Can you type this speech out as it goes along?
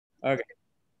Okay,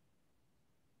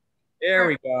 there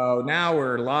we go. Now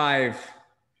we're live.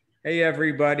 Hey,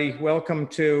 everybody. Welcome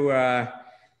to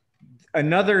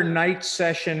another night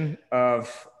session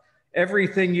of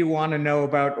everything you want to know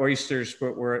about oysters,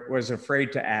 but was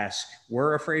afraid to ask.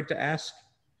 We're afraid to ask.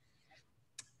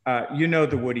 You know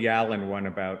the Woody Allen one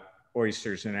about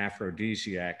oysters and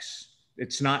aphrodisiacs.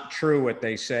 It's not true what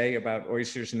they say about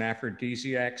oysters and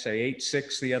aphrodisiacs. I ate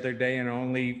six the other day and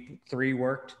only three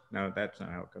worked. No, that's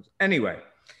not how it goes. Anyway,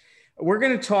 we're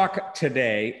going to talk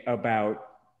today about.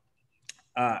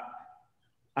 Uh,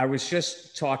 I was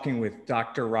just talking with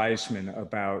Dr. Reisman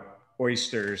about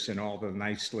oysters and all the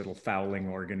nice little fouling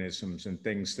organisms and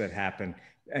things that happen,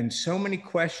 and so many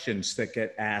questions that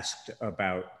get asked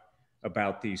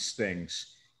about these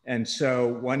things. And so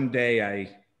one day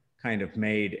I kind of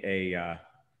made a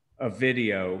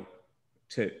video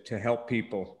to help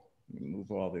people. Let me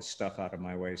move all this stuff out of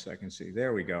my way so I can see.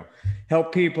 There we go.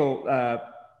 Help people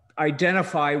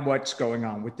identify what's going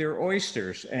on with their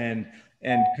oysters and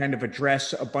kind of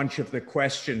address a bunch of the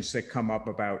questions that come up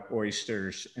about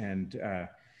oysters and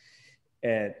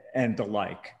the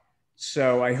like.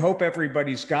 So I hope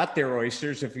everybody's got their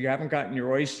oysters. If you haven't gotten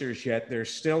your oysters yet,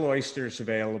 there's still oysters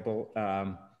available.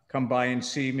 Come by and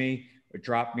see me, or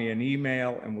drop me an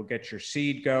email, and we'll get your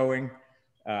seed going.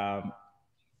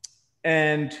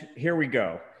 And here we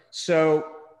go. So,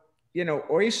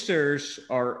 oysters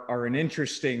are an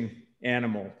interesting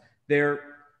animal. They're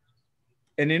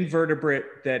an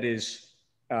invertebrate that is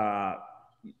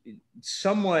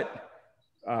somewhat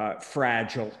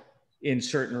fragile in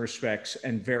certain respects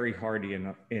and very hardy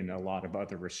in a lot of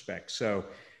other respects. So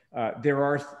there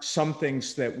are some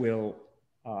things that will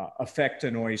affect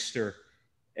an oyster,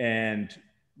 and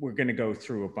we're going to go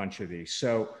through a bunch of these.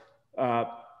 So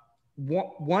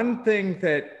one thing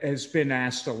that has been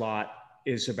asked a lot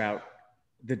is about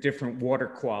the different water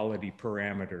quality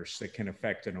parameters that can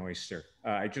affect an oyster.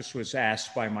 I just was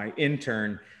asked by my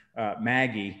intern,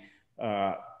 Maggie,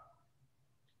 do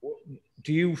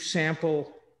you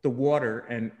sample the water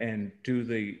and do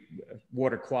the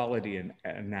water quality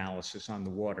analysis on the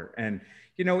water? And,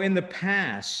 in the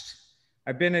past,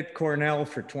 I've been at Cornell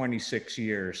for 26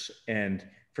 years, and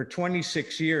for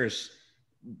 26 years,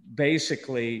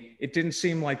 basically, it didn't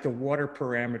seem like the water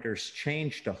parameters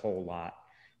changed a whole lot.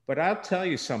 But I'll tell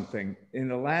you something, in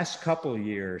the last couple of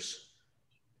years,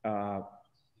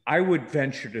 I would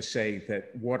venture to say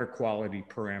that water quality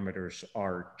parameters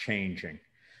are changing.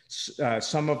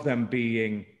 Some of them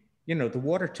being, the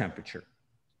water temperature.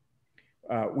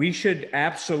 We should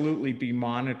absolutely be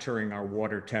monitoring our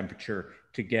water temperature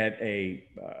to get a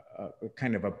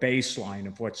kind of a baseline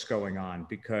of what's going on,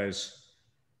 because,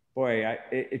 boy,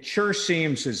 it sure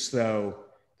seems as though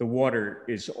the water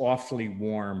is awfully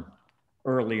warm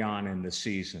early on in the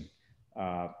season.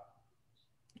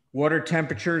 Water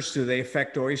temperatures, do they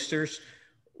affect oysters?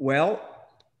 Well,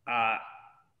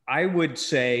 I would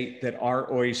say that our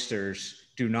oysters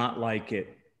do not like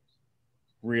it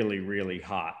really, really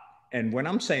hot. And when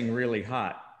I'm saying really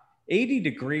hot,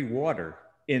 80-degree water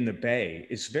in the bay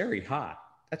is very hot.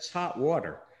 That's hot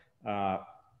water.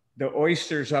 The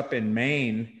oysters up in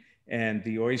Maine and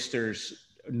the oysters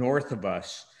north of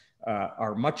us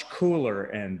are much cooler,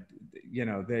 and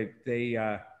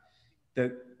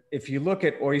if you look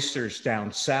at oysters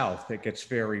down south, it gets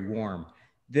very warm.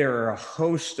 There are a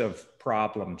host of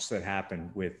problems that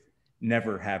happen with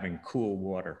never having cool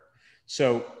water.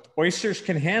 So oysters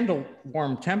can handle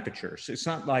warm temperatures. It's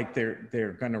not like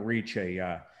they're going to reach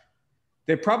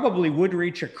they probably would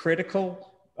reach a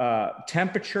critical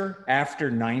temperature after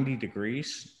 90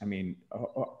 degrees. I mean,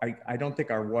 I don't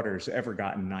think our water has ever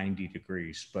gotten 90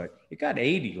 degrees, but it got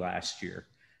 80 last year.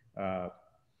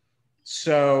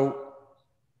 So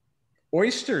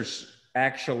oysters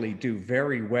actually do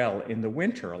very well in the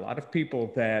winter. A lot of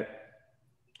people that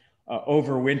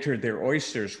overwintered their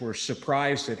oysters were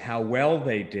surprised at how well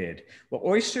they did. Well,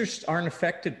 oysters aren't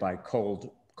affected by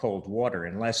cold water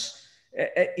unless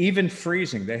even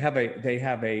freezing. They have a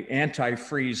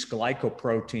antifreeze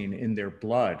glycoprotein in their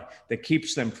blood that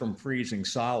keeps them from freezing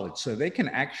solid, so they can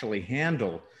actually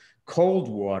handle cold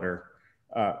water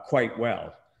quite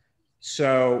well.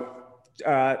 So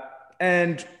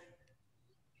and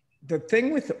the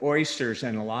thing with oysters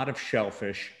and a lot of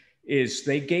shellfish is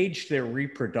they gauge their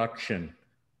reproduction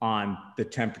on the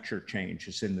temperature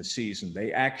changes in the season.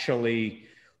 They actually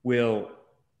will,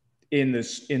 in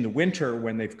the winter,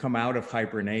 when they've come out of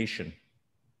hibernation,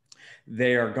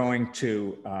 they are going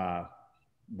to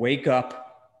wake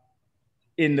up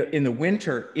in the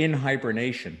winter in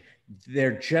hibernation.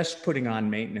 They're just putting on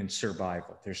maintenance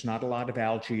survival. There's not a lot of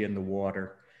algae in the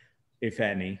water, if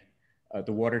any.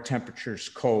 The water temperature is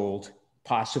cold,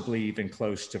 possibly even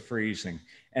close to freezing.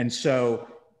 And so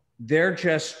they're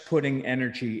just putting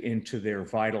energy into their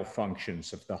vital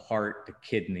functions of the heart, the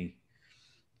kidney,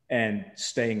 and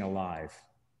staying alive.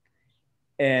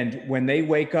 And when they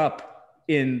wake up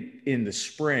in the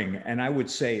spring, and I would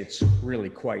say it's really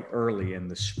quite early in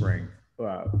the spring,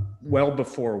 well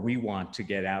before we want to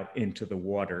get out into the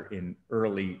water in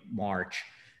early March,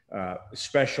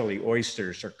 especially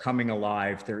oysters are coming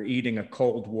alive. They're eating a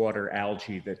cold water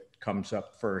algae that comes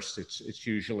up first. It's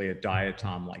usually a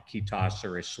diatom like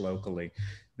Chaetoceros locally.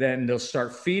 Then they'll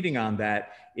start feeding on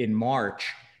that in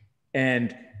March.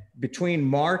 And between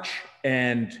March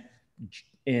and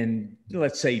in,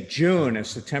 let's say, June,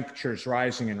 as the temperature is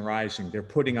rising and rising, they're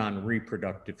putting on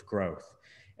reproductive growth.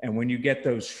 And when you get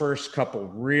those first couple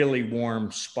really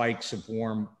warm spikes of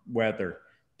warm weather,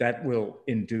 that will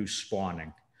induce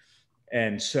spawning.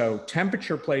 And so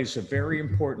temperature plays a very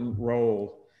important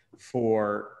role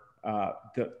for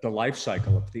the life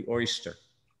cycle of the oyster.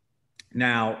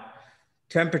 Now,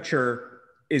 temperature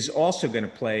is also going to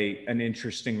play an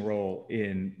interesting role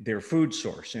in their food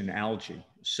source, in algae.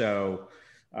 So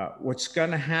what's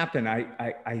going to happen,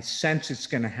 I sense it's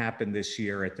going to happen this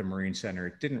year at the Marine Center.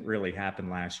 It didn't really happen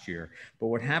last year, but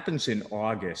what happens in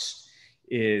August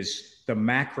is the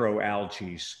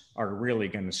macroalgae are really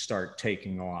going to start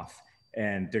taking off,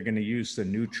 and they're going to use the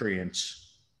nutrients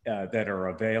that are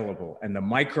available. And the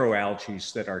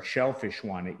microalgae that our shellfish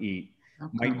want to eat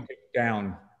might dip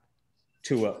down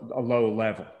to a low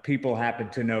level. People happen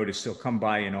to notice, they'll come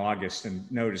by in August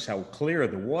and notice how clear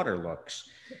the water looks.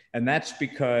 And that's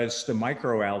because the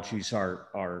microalgae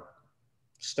are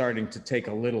starting to take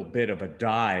a little bit of a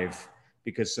dive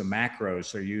because the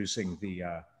macros are using the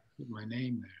my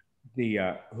name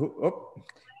there.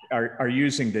 Are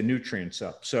using the nutrients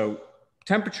up. So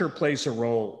temperature plays a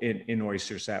role in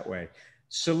oysters that way.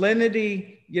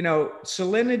 Salinity,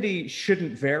 salinity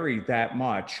shouldn't vary that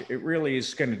much. It really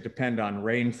is going to depend on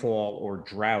rainfall or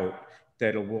drought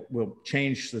that will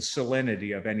change the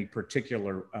salinity of any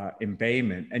particular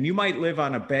embayment. And you might live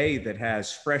on a bay that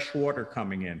has fresh water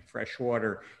coming in, fresh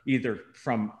water either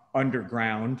from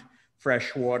underground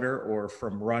fresh water or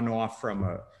from runoff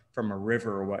from a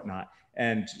river or whatnot.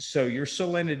 And so your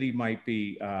salinity might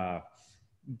be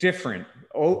different.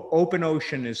 Open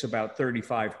ocean is about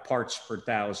 35 parts per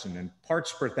thousand, and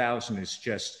parts per thousand is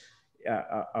just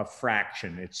a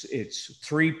fraction. It's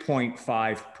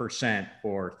 3.5%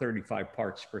 or 35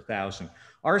 parts per thousand.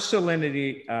 Our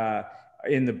salinity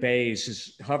in the bays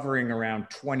is hovering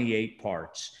around 28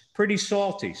 parts. Pretty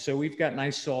salty. So we've got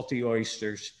nice salty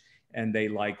oysters, and they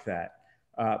like that.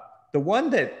 The one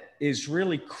that is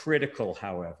really critical,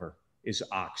 however, is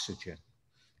oxygen.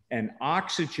 And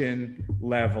oxygen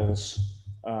levels,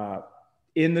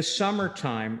 in the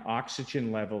summertime,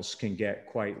 oxygen levels can get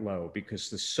quite low because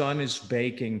the sun is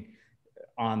baking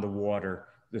on the water.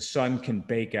 The sun can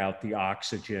bake out the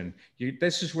oxygen.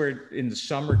 This is where in the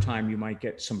summertime, you might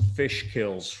get some fish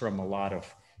kills from a lot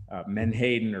of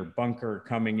menhaden or bunker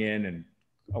coming in and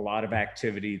a lot of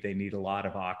activity. They need a lot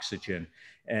of oxygen.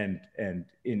 And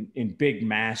in big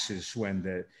masses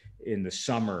in the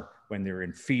summer, when they're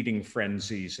in feeding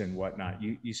frenzies and whatnot,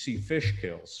 you see fish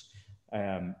kills.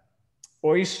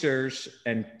 Oysters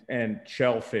and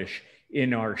shellfish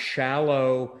in our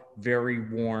shallow, very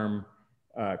warm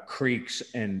creeks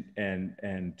and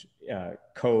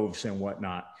coves and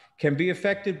whatnot can be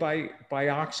affected by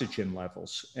oxygen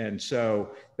levels. And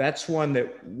so that's one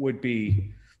that would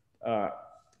be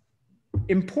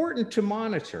important to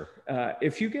monitor.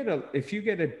 If you get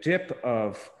a dip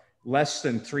of less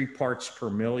than 3 parts per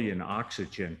million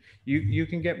oxygen, you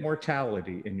can get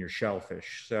mortality in your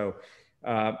shellfish. So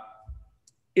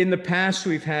in the past,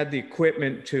 we've had the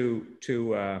equipment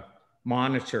to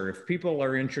monitor. If people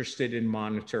are interested in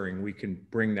monitoring, we can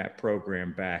bring that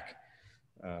program back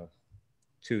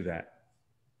to that.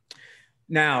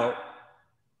 Now,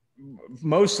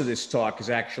 most of this talk is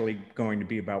actually going to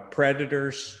be about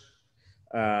predators,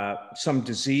 some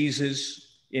diseases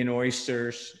in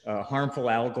oysters, harmful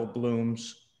algal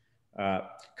blooms,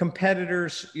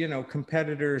 competitors.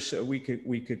 Competitors. We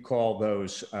could call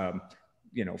those,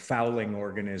 fouling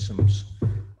organisms.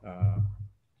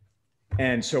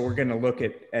 And so we're going to look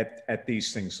at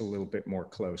these things a little bit more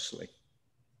closely.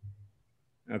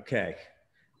 Okay.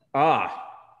 A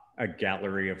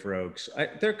gallery of rogues.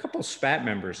 There are a couple of SPAT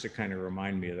members that kind of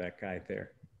remind me of that guy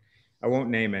there. I won't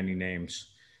name any names.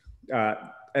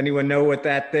 Anyone know what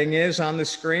that thing is on the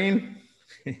screen?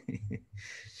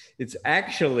 It's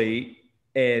actually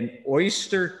an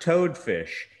oyster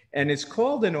toadfish. And it's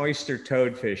called an oyster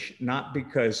toadfish, not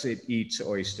because it eats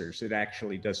oysters. It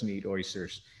actually doesn't eat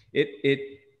oysters.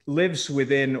 It lives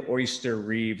within oyster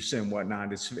reefs and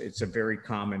whatnot. It's a very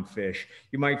common fish.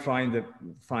 You might find the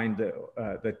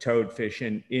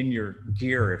toadfish in your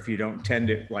gear if you don't tend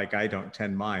it like I don't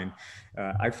tend mine.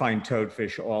 I find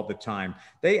toadfish all the time.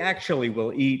 They actually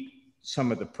will eat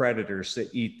some of the predators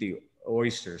that eat the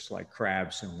oysters, like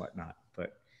crabs and whatnot.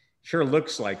 But sure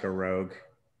looks like a rogue.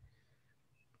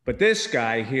 But this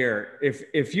guy here,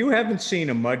 if you haven't seen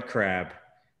a mud crab,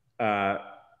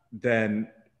 then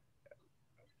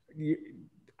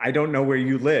I don't know where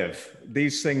you live.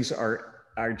 These things are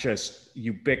just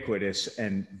ubiquitous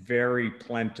and very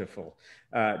plentiful.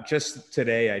 Just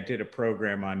today, I did a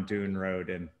program on Dune Road,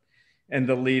 and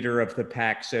the leader of the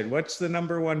pack said, "What's the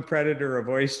 #1 predator of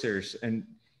oysters?" And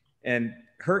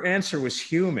her answer was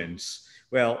humans.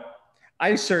 Well,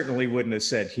 I certainly wouldn't have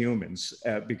said humans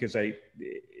because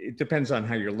it depends on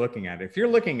how you're looking at it. If you're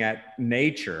looking at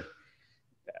nature,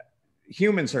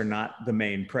 humans are not the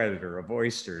main predator of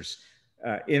oysters.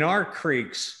 In our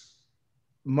creeks,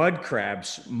 mud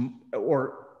crabs,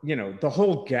 or the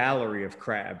whole gallery of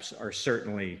crabs, are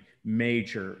certainly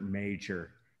major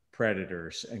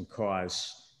predators and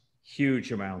cause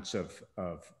huge amounts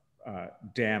of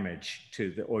damage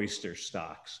to the oyster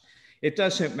stocks. It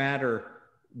doesn't matter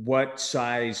what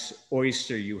size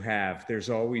oyster you have, there's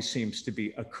always seems to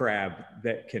be a crab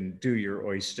that can do your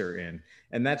oyster in.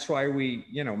 And that's why we,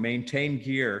 maintain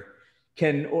gear.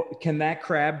 Can that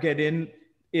crab get in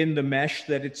the mesh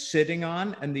that it's sitting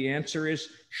on? And the answer is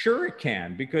sure it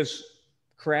can, because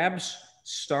crabs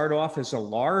start off as a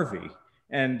larvae.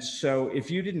 And so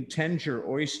if you didn't tend your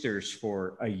oysters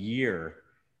for a year,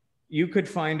 you could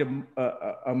find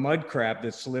a mud crab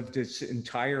that's lived its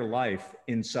entire life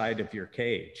inside of your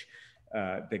cage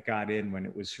that got in when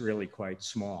it was really quite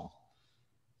small.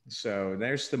 So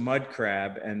there's the mud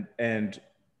crab, and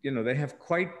they have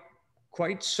quite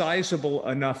sizable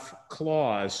enough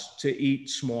claws to eat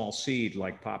small seed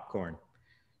like popcorn.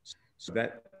 So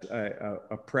that's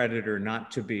a predator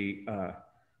not to be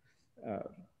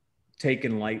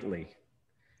taken lightly.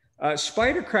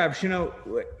 Spider crabs,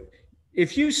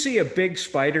 if you see a big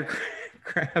spider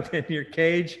crab in your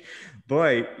cage,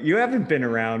 boy, you haven't been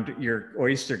around your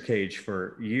oyster cage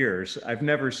for years. I've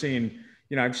never seen,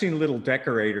 I've seen little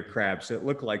decorator crabs that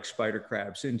look like spider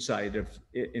crabs inside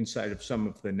of some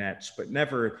of the nets, but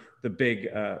never the big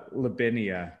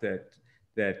Labinia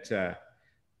that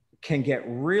can get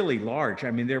really large.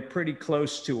 I mean, they're pretty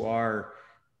close to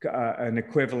an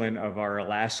equivalent of our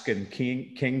Alaskan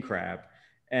king crab.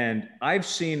 And I've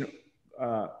seen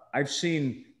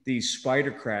these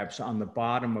spider crabs on the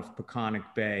bottom of Peconic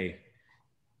Bay,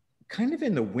 kind of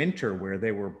in the winter, where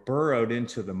they were burrowed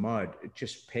into the mud,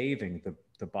 just paving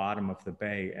the bottom of the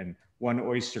bay. And one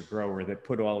oyster grower that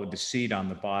put all of the seed on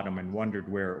the bottom and wondered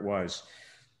where it was.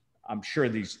 I'm sure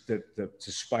the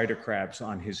spider crabs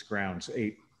on his grounds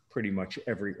ate pretty much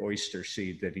every oyster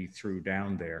seed that he threw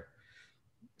down there.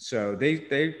 So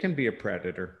they can be a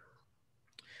predator.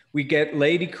 We get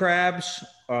lady crabs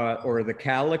or the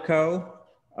calico.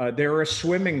 They're a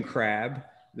swimming crab.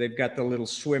 They've got the little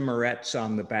swimmerettes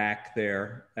on the back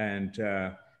there, and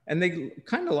they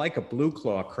kind of like a blue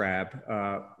claw crab,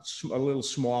 a little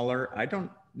smaller. I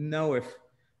don't know if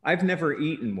I've never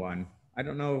eaten one. I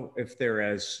don't know if they're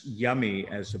as yummy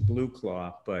as a blue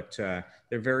claw, but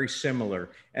they're very similar,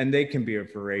 and they can be a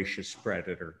voracious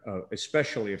predator,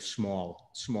 especially of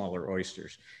smaller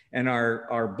oysters. And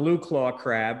our blue claw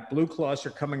crab, blue claws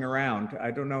are coming around.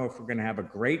 I don't know if we're going to have a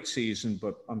great season,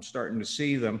 but I'm starting to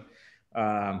see them.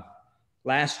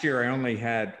 Last year, I only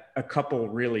had a couple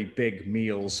really big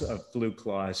meals of blue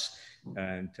claws,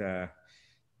 and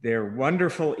they're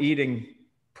wonderful eating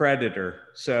predator.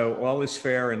 So all is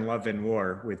fair in love and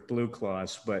war with blue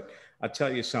claws. But I'll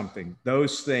tell you something,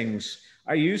 those things,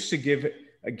 I used to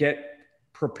get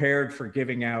prepared for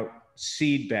giving out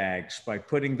seed bags by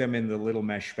putting them in the little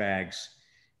mesh bags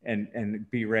and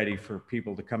be ready for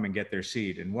people to come and get their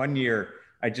seed. And one year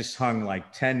I just hung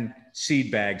like 10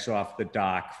 seed bags off the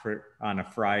dock on a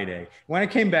Friday. When I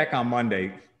came back on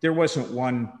Monday, there wasn't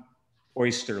one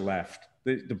oyster left.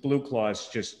 The blue claws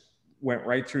just went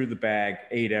right through the bag,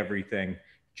 ate everything,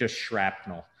 just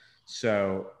shrapnel.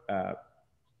 So,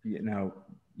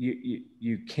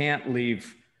 you can't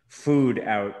leave food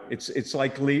out. It's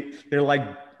like they're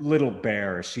like little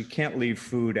bears. You can't leave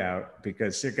food out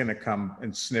because they're going to come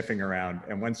and sniffing around.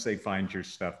 And once they find your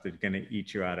stuff, they're going to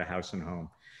eat you out of house and home.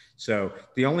 So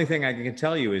the only thing I can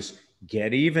tell you is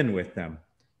get even with them.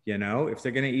 If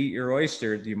they're going to eat your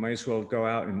oyster, you might as well go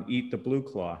out and eat the blue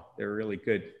claw. They're really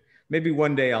good. maybe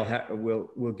one day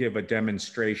we'll give a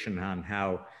demonstration on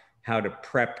how to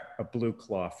prep a blue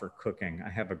claw for cooking. I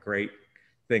have a great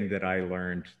thing that I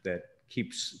learned that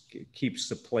keeps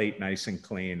the plate nice and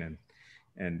clean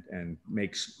and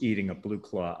makes eating a blue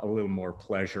claw a little more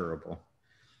pleasurable.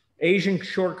 Asian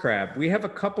short crab. We have a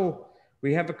couple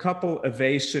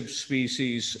evasive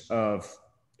species of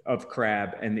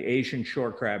crab, and the Asian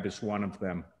short crab is one of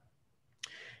them.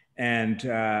 And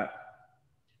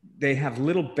they have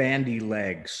little bandy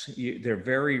legs. They're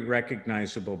very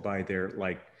recognizable by their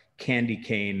like candy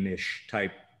cane-ish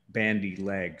type bandy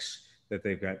legs that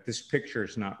they've got. This picture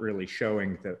is not really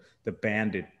showing the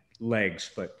banded legs,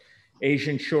 but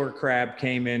Asian short crab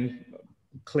came in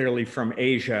clearly from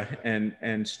Asia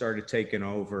and started taking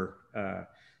over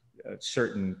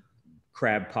certain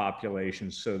crab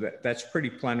populations. So that's pretty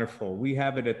plentiful. We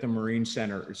have it at the Marine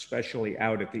Center, especially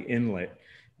out at the inlet.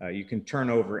 You can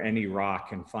turn over any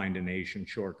rock and find an Asian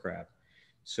short crab.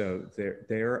 So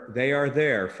they are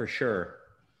there for sure.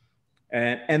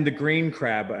 And the green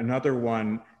crab, another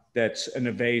one that's an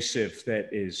evasive that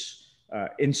is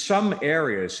in some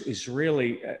areas is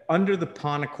really under the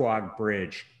Pontoquag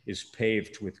Bridge is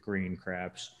paved with green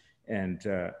crabs, and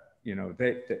you know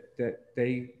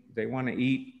they want to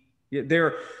eat.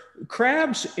 They're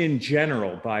crabs in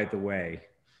general, by the way,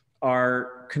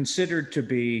 are considered to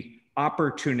be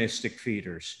opportunistic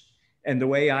feeders. And the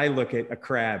way I look at a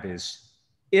crab is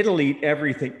it'll eat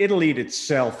everything. It'll eat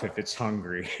itself if it's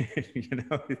hungry. You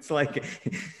know, it's like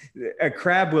a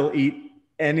crab will eat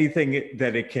anything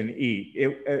that it can eat.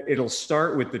 It'll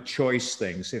start with the choice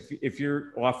things. If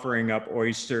you're offering up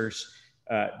oysters,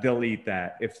 they'll eat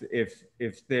that.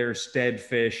 If there's dead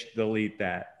fish, they'll eat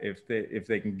that. If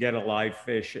they can get a live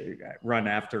fish, run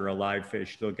after a live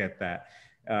fish, they'll get that.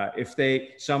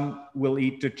 Some will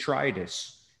eat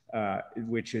detritus,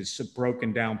 which is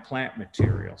broken down plant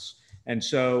materials. And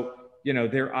so, you know,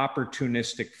 they're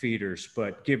opportunistic feeders,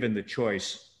 but given the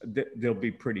choice, they'll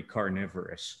be pretty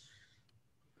carnivorous.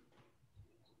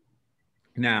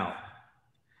 Now,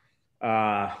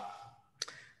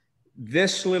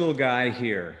 this little guy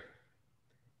here,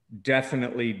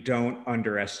 definitely don't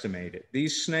underestimate it.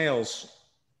 These snails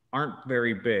aren't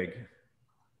very big.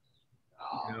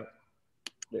 You know,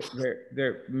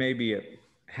 they're maybe a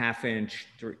 ½ inch,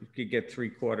 you could get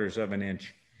 3/4 of an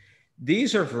inch.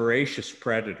 These are voracious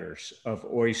predators of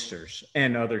oysters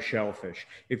and other shellfish.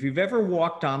 If you've ever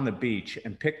walked on the beach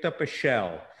and picked up a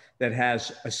shell that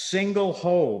has a single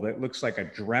hole that looks like a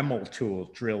Dremel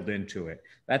tool drilled into it,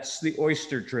 that's the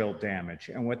oyster drill damage.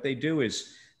 And what they do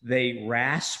is they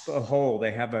rasp a hole.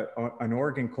 They have an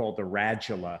organ called the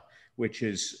radula, which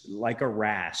is like a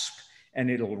rasp,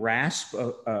 and it'll rasp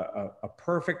a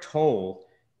perfect hole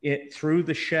through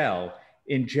the shell,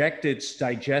 inject its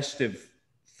digestive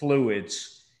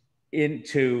fluids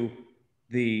into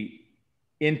the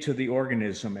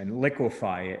organism and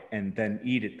liquefy it and then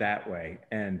eat it that way.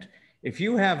 And if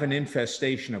you have an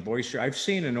infestation of oyster, I've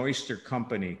seen an oyster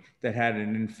company that had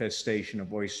an infestation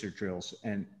of oyster drills,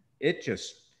 and it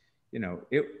just, you know,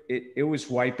 it was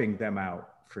wiping them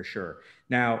out for sure.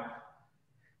 Now,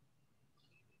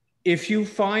 if you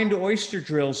find oyster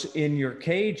drills in your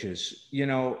cages, you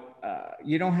know,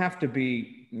 you don't have to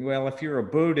be, well, if you're a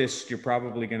Buddhist, you're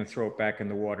probably going to throw it back in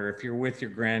the water. If you're with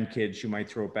your grandkids, you might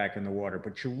throw it back in the water,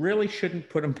 but you really shouldn't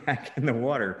put them back in the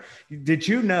water. Did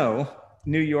you know,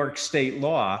 New York state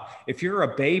law, if you're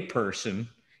a bay person,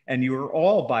 and you're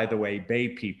all, by the way, bay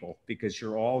people, because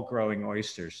you're all growing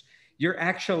oysters, you're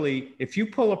actually, if you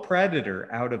pull a predator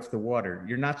out of the water,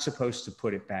 you're not supposed to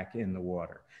put it back in the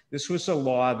water. This was a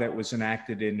law that was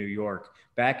enacted in New York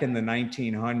back in the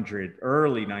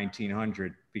early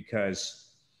 1900, because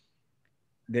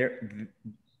there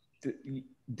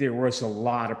was a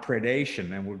lot of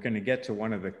predation, and we're going to get to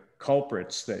one of the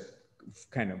culprits that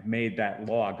kind of made that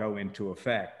law go into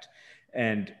effect.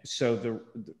 And so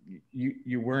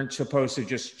you weren't supposed to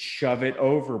just shove it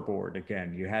overboard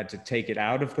again. You had to take it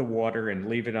out of the water and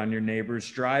leave it on your neighbor's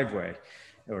driveway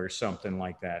or something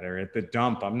like that, or at the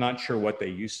dump. I'm not sure what they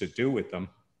used to do with them,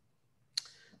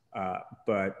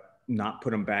 but not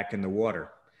put them back in the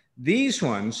water. These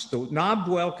ones, the knobbed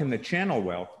whelk and the channel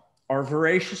whelk, are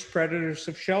voracious predators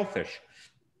of shellfish.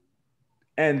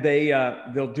 And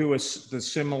they'll do the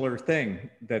similar thing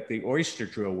that the oyster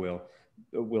drill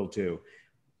will do.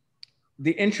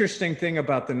 The interesting thing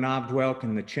about the knobbed whelk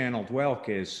and the channeled whelk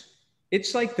is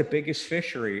it's like the biggest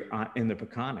fishery in the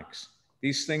Peconics.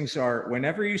 These things are,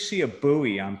 whenever you see a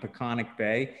buoy on Peconic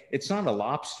Bay, it's not a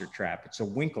lobster trap, it's a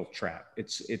winkle trap.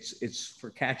 It's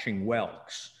for catching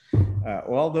whelks.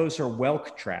 All those are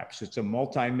whelk traps. It's a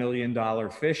multi-million-dollar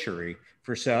fishery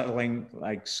for selling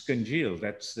like scungil.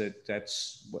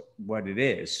 That's what it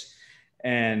is.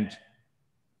 And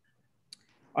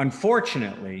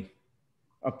unfortunately,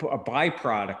 a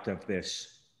byproduct of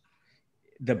this,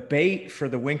 the bait for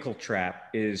the winkle trap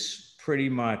is pretty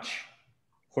much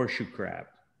horseshoe crab.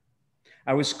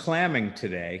 I was clamming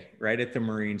today right at the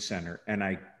Marine Center, and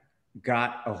I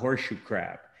got a horseshoe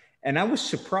crab. And I was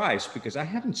surprised because I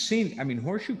haven't seen, I mean,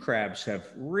 horseshoe crabs have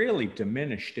really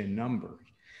diminished in numbers.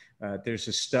 There's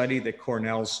a study that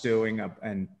Cornell's doing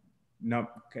and,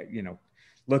 you know,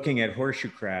 looking at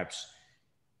horseshoe crabs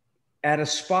at a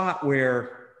spot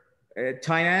where at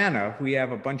Tiana, we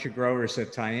have a bunch of growers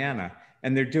at Tiana,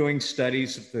 and they're doing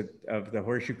studies of the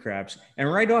horseshoe crabs.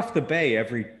 And right off the bay,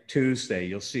 every Tuesday,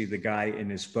 you'll see the guy in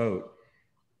his boat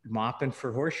mopping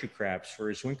for horseshoe crabs for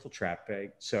his winkle trap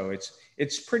bait. So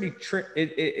it's pretty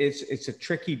it's a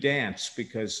tricky dance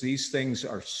because these things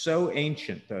are so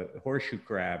ancient, the horseshoe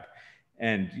crab,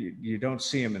 and you don't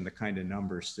see them in the kind of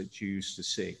numbers that you used to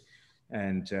see.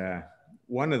 And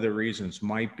one of the reasons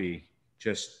might be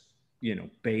just, you know,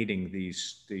 baiting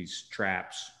these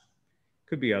traps.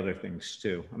 Could be other things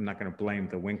too. I'm not going to blame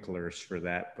the winklers for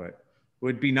that, but it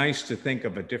would be nice to think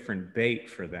of a different bait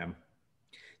for them.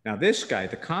 Now this guy,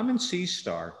 the common sea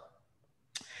star,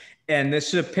 and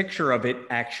this is a picture of it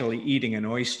actually eating an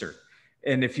oyster.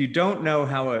 And if you don't know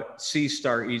how a sea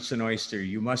star eats an oyster,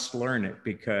 you must learn it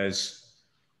because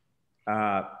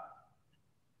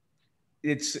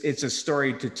it's a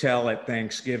story to tell at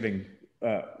Thanksgiving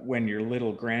when your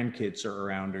little grandkids are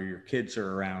around or your kids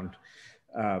are around.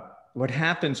 What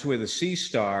happens with a sea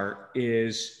star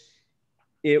is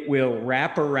it will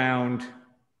wrap around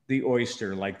the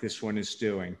oyster like this one is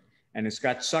doing, and it's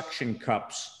got suction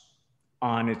cups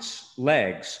on its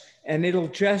legs, and it'll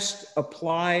just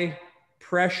apply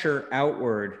pressure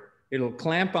outward. It'll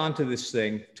clamp onto this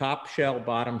thing, top shell,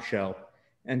 bottom shell,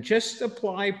 and just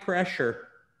apply pressure.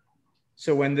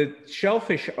 So when the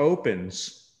shellfish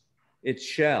opens its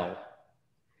shell,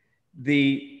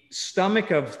 the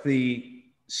stomach of the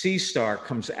sea star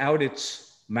comes out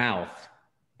its mouth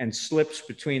and slips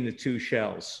between the two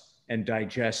shells and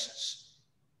digests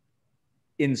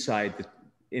inside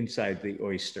the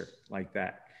oyster like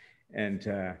that.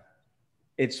 And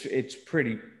it's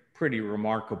pretty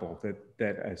remarkable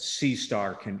that a sea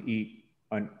star can eat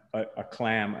a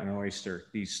clam, an oyster,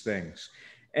 these things.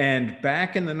 And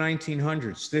back in the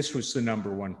 1900s, this was the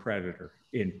 #1 predator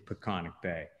in Peconic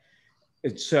Bay.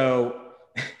 And so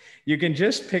you can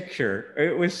just picture,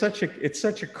 it's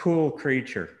such a cool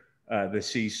creature, the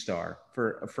sea star,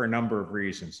 for a number of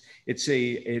reasons. It's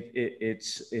the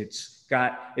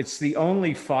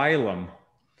only phylum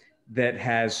that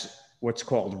has what's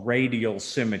called radial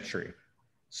symmetry.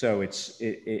 So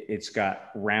it's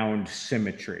got round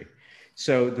symmetry.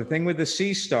 So the thing with the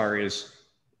sea star is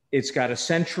it's got a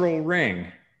central ring.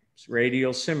 It's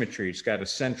radial symmetry. It's got a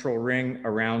central ring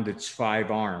around its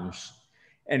 5 arms.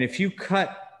 And if you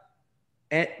cut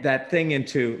that thing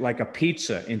into like a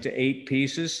pizza into 8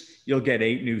 pieces, you'll get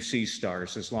 8 new sea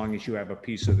stars as long as you have a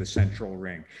piece of the central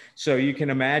ring. So you can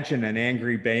imagine an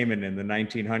angry Bayman in the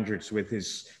 1900s with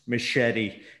his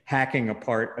machete hacking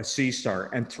apart a sea star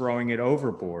and throwing it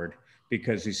overboard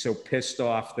because he's so pissed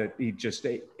off that he just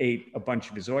ate a bunch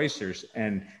of his oysters.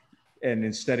 And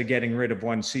instead of getting rid of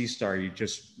 1 sea star, you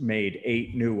just made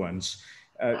 8 new ones.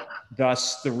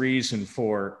 Thus the reason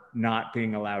for not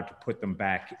being allowed to put them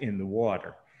back in the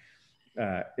water,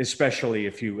 especially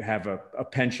if you have a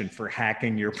penchant for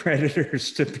hacking your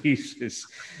predators to pieces.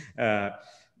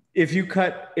 If you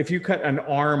cut an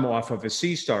arm off of a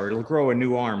sea star, it'll grow a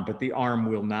new arm, but the arm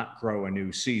will not grow a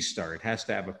new sea star. It has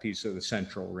to have a piece of the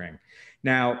central ring.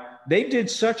 Now, they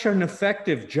did such an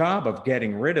effective job of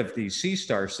getting rid of these sea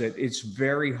stars that it's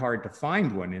very hard to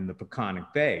find one in the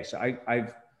Peconic Bay. So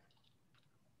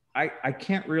I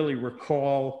can't really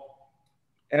recall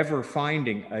ever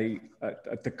finding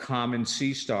the common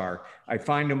sea star.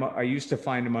 I used to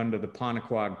find them under the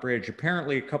Pontoquag Bridge.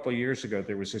 Apparently a couple of years ago,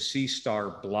 there was a sea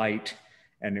star blight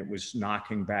and it was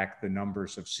knocking back the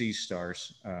numbers of sea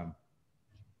stars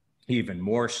even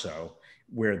more so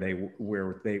where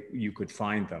you could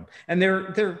find them. And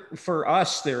for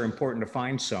us, they're important to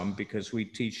find some because we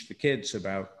teach the kids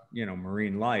about, you know,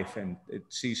 marine life, and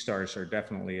sea stars are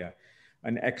definitely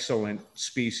an excellent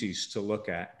species to look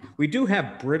at. We do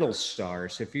have brittle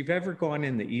stars. If you've ever gone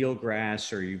in the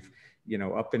eelgrass or you've, you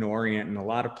know, up in Orient and a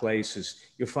lot of places,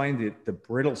 you'll find the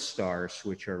brittle stars,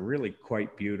 which are really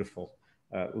quite beautiful,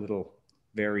 little,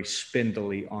 very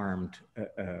spindly armed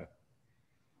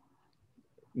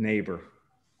neighbor.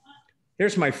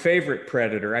 Here's my favorite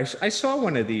predator. I saw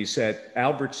one of these at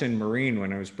Albertson Marine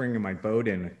when I was bringing my boat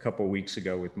in a couple of weeks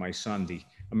ago with my son, the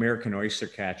American oyster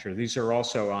catcher. These are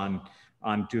also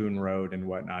on Dune Road and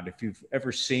whatnot. If you've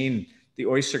ever seen the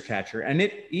oyster catcher, and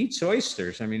it eats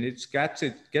oysters. I mean, gets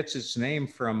its name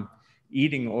from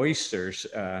eating oysters.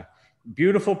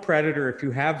 Beautiful predator. If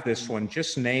you have this one,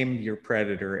 just name your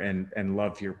predator and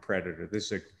love your predator.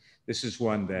 This is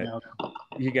one that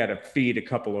you got to feed a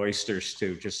couple oysters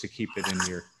to just to keep it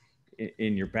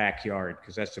in your backyard,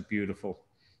 because that's a beautiful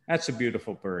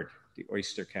bird, the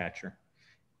oyster catcher.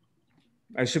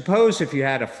 I suppose if you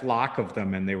had a flock of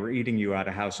them and they were eating you out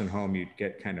of house and home, you'd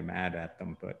get kind of mad at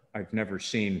them. But I've never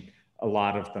seen a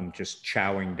lot of them just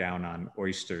chowing down on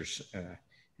oysters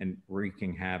and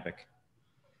wreaking havoc.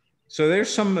 So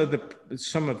there's some of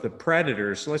the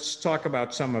predators. Let's talk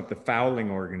about some of the fouling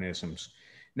organisms.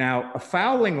 Now, a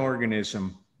fouling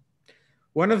organism,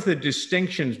 one of the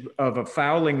distinctions of a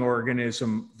fouling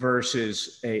organism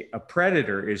versus a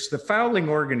predator is the fouling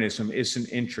organism isn't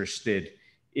interested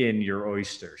in your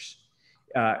oysters.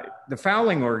 The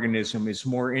fouling organism is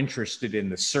more interested in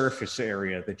the surface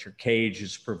area that your cage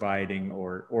is providing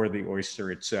or the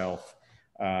oyster itself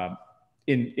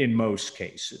in most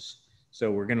cases.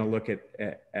 So we're going to look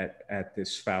at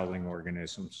this fouling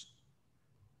organisms.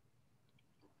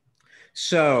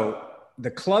 So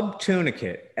the club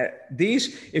tunicate,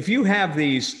 if you have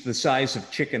these the size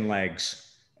of chicken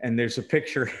legs, and there's a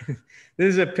picture, this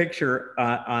is a picture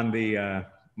on the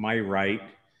my right,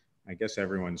 I guess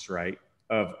everyone's right,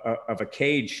 of a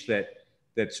cage that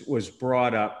was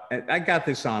brought up. I got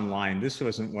this online. This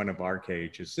wasn't one of our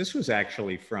cages. This was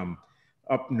actually from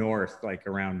up north, like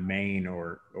around Maine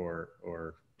or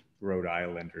Rhode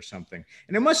Island or something.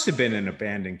 And it must have been an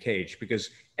abandoned cage,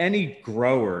 because any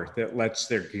grower that lets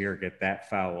their gear get that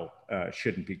foul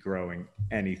shouldn't be growing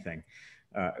anything.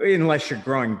 Unless you're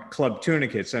growing club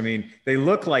tunicates. I mean, they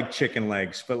look like chicken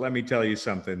legs, but let me tell you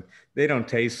something. They don't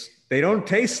taste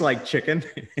like chicken.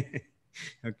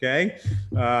 Okay.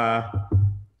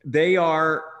 They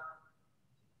are,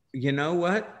 you know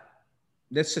what?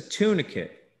 That's a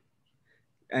tunicate.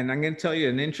 And I'm going to tell you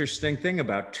an interesting thing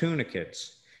about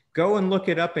tunicates. Go and look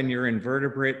it up in your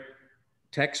invertebrate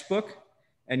textbook,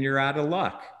 and you're out of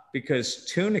luck, because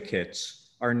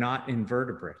tunicates are not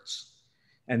invertebrates.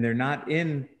 And they're not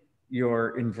in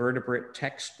your invertebrate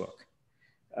textbook.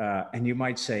 And you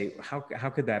might say, how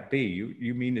could that be?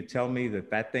 You mean to tell me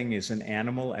that thing is an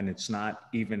animal and it's not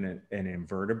even an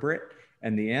invertebrate?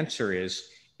 And the answer is,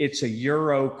 it's a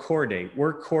urochordate.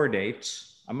 We're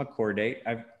chordates. I'm a chordate.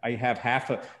 I have half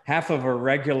of a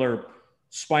regular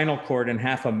spinal cord and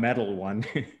half a metal one.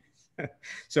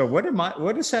 So what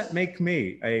does that make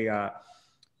me? I'm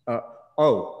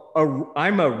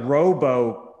a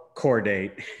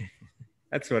robo-chordate.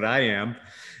 That's what I am,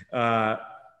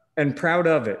 and proud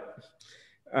of it.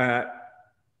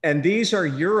 And these are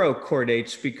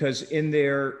urochordates because in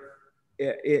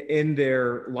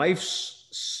their life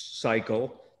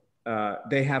cycle,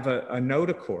 they have a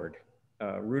notochord,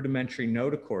 rudimentary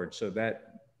notochord. So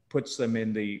that puts them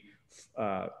in the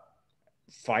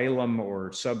phylum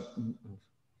or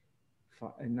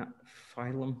not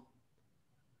phylum.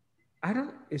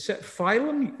 Is that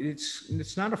phylum?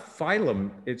 It's not a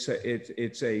phylum. It's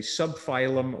a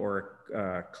subphylum or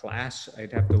a class.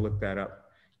 I'd have to look that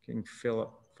up. King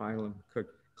Philip phylum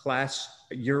class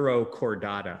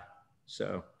Urochordata.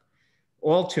 So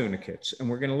all tunicates, and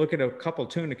we're going to look at a couple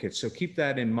tunicates. So keep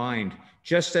that in mind,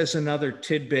 just as another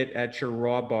tidbit at your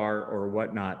raw bar or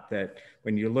whatnot, that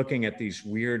when you're looking at these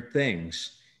weird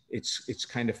things, it's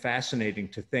kind of fascinating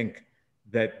to think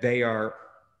that they are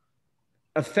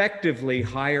effectively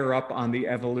higher up on the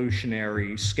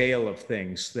evolutionary scale of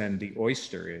things than the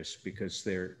oyster is, because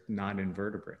they're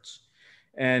non-invertebrates.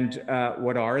 And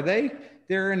what are they?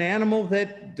 They're an animal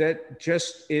that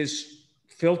just is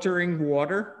filtering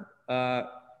water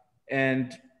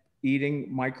and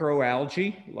eating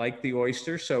microalgae like the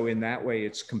oyster. So in that way,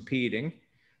 it's competing.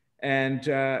 And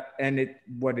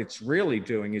what it's really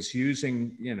doing is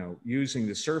using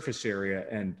the surface area.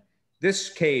 And this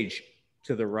cage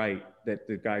to the right that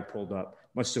the guy pulled up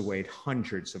must have weighed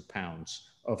hundreds of pounds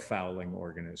of fouling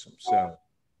organisms. So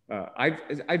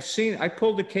I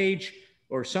pulled a cage,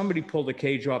 or somebody pulled a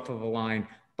cage off of a line.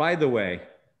 By the way,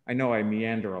 I know I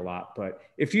meander a lot, but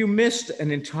if you missed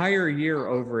an entire year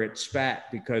over at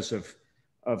SPAT because of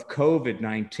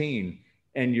COVID-19,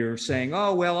 and you're saying,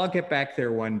 oh, well, I'll get back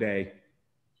there one day.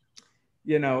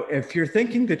 If you're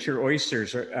thinking that your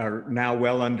oysters are now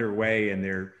well underway and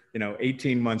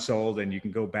 18 months old and you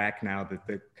can go back now that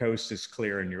the coast is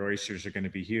clear and your oysters are going to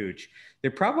be huge.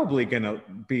 They're probably going to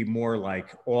be more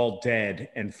like all dead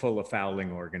and full of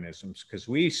fouling organisms, because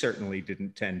we certainly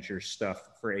didn't tend your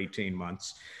stuff for 18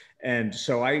 months. And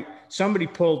so somebody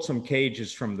pulled some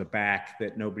cages from the back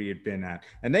that nobody had been at,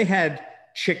 and they had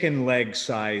chicken leg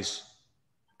size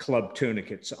club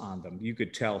tunicates on them. You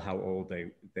could tell how old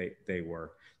they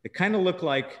were. They kind of look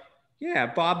like, yeah,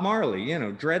 Bob Marley,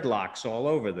 dreadlocks all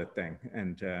over the thing.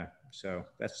 And so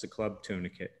that's the club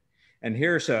tunicate. And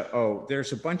there's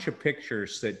a bunch of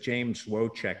pictures that James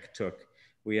Wojcik took.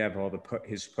 We have all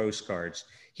his postcards.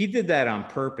 He did that on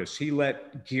purpose. He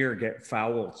let gear get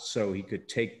fouled so he could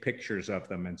take pictures of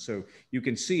them. And so you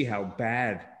can see how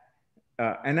bad,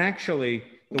 and actually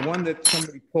the one that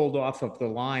somebody pulled off of the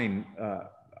line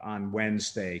on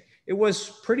Wednesday, it was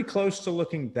pretty close to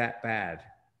looking that bad.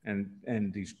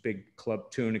 And these big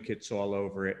club tunicates all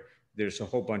over it. There's a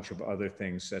whole bunch of other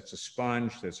things. That's a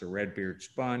sponge, there's a redbeard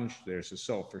sponge, there's a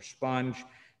sulfur sponge,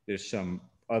 there's some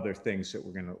other things that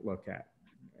we're gonna look at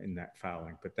in that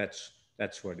fouling, but that's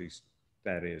what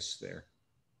that is there.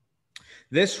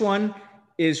 This one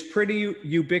is pretty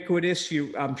ubiquitous.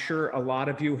 I'm sure a lot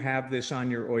of you have this on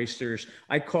your oysters.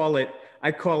 I call it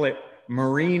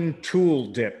marine tool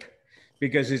dip,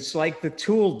 because it's like the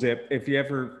tool dip. If you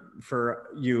ever, for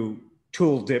you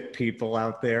tool dip people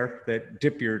out there that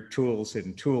dip your tools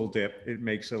in tool dip, it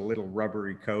makes a little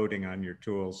rubbery coating on your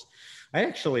tools. I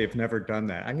actually have never done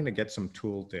that. I'm going to get some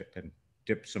tool dip and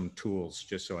dip some tools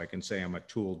just so I can say I'm a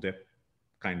tool dip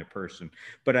kind of person.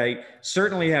 But I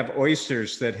certainly have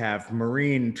oysters that have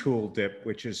marine tool dip,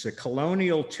 which is a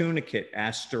colonial tunicate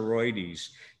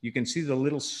asteroides. You can see the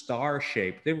little star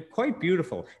shape. They're quite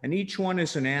beautiful. And each one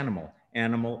is an animal.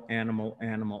 Animal, animal,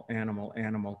 animal, animal,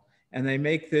 animal. And they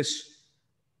make this,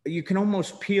 you can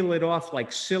almost peel it off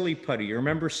like silly putty. You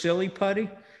remember silly putty?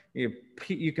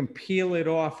 You can peel it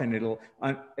off, and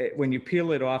when you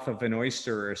peel it off of an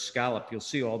oyster or a scallop, you'll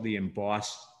see all the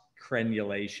embossed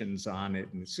crenulations on it.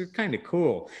 And it's kind of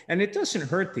cool. And it doesn't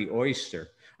hurt the oyster.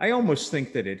 I almost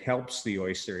think that it helps the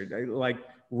oyster. It like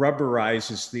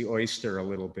rubberizes the oyster a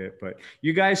little bit. But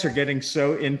you guys are getting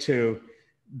so into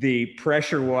the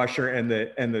pressure washer and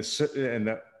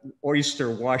the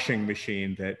oyster washing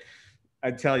machine that I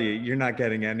tell you, you're not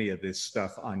getting any of this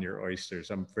stuff on your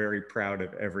oysters. I'm very proud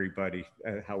of everybody,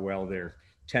 how well they're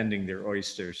tending their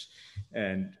oysters.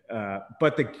 And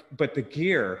but the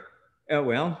gear,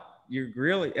 well,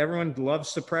 everyone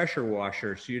loves the pressure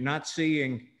washer. So you're not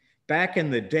seeing, back in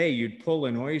the day, you'd pull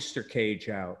an oyster cage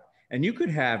out and you could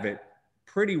have it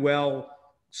pretty well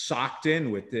socked in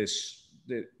with this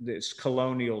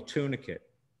colonial tunicate.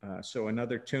 So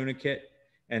another tunicate,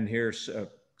 and here's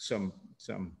some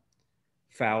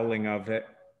fouling of it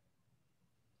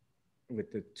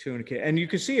with the tunicate. And you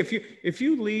can see if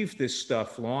you leave this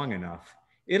stuff long enough,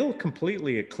 it'll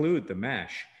completely occlude the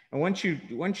mesh. And once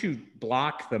you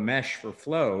block the mesh for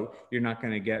flow, you're not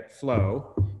going to get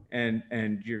flow, and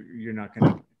you're not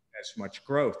going to get as much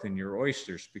growth in your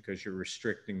oysters because you're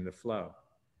restricting the flow.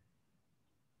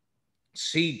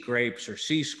 Sea grapes or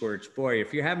sea squirts, boy,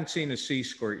 if you haven't seen a sea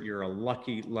squirt, you're a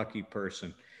lucky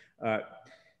person.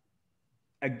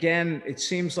 Again, it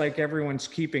seems like everyone's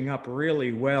keeping up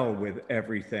really well with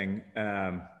everything,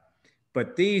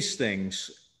 but these things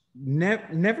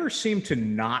never seem to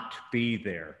not be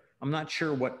there. I'm not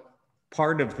sure what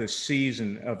part of the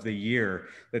season of the year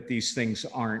that these things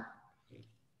aren't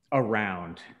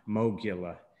around.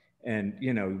 Mogula. And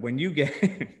when you get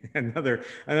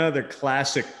another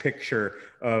classic picture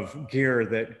of gear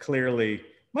that clearly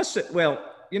must have,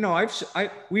 well,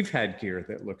 we've had gear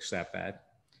that looks that bad,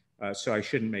 so I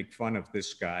shouldn't make fun of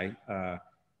this guy.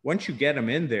 Once you get them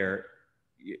in there,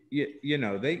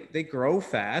 they grow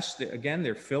fast. Again,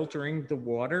 they're filtering the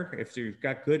water. If you've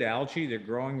got good algae, they're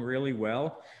growing really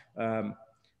well.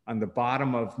 On the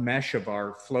bottom of mesh of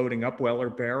our floating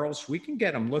upweller barrels, we can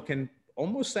get them looking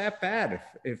almost that bad.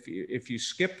 If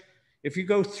you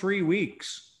go 3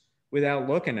 weeks without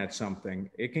looking at something,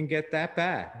 it can get that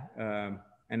bad.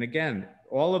 And again,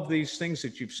 all of these things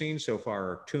that you've seen so far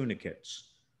are tunicates.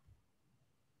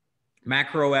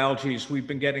 Macroalgae, we've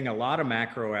been getting a lot of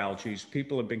macroalgae.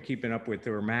 People have been keeping up with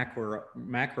their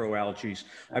macroalgae.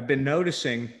 I've been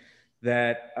noticing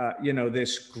that,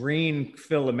 this green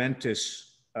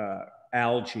filamentous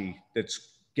algae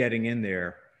that's getting in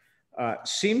there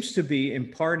seems to be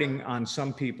imparting on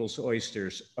some people's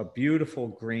oysters a beautiful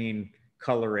green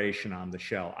coloration on the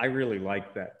shell. I really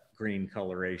like that green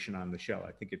coloration on the shell.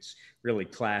 I think it's really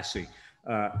classy.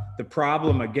 The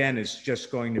problem, again, is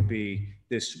just going to be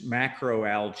this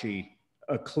macroalgae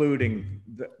occluding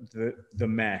the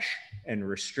mesh and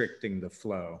restricting the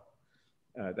flow.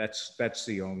 That's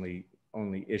the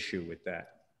only issue with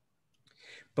that.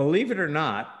 Believe it or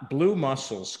not, blue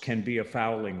mussels can be a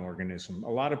fouling organism. A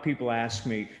lot of people ask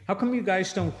me, how come you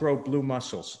guys don't grow blue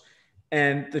mussels?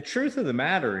 And the truth of the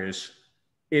matter is,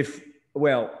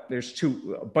 well, there's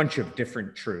a bunch of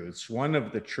different truths. One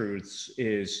of the truths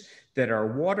is that our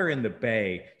water in the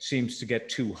bay seems to get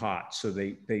too hot. So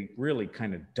they really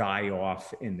kind of die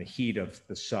off in the heat of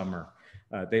the summer.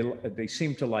 They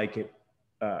seem to like it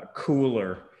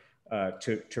cooler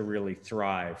to really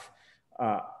thrive.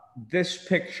 This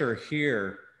picture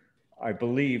here, I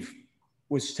believe,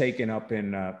 was taken up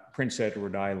in Prince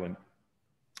Edward Island.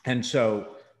 And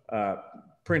so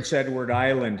Prince Edward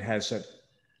Island has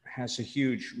a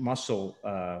huge mussel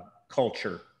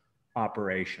culture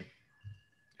operation.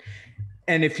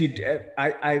 And if you,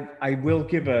 I will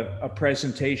give a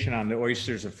presentation on the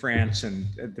oysters of France and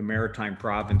the maritime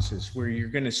provinces, where you're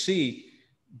going to see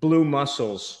blue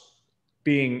mussels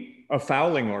being a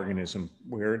fouling organism,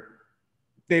 where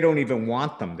they don't even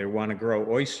want them. They want to grow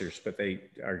oysters, but they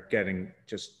are getting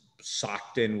just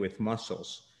socked in with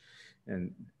mussels.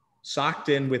 And socked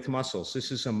in with mussels.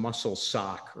 This is a mussel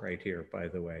sock right here, by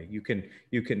the way. You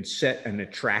can set an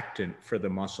attractant for the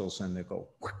mussels and they go.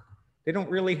 They don't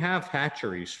really have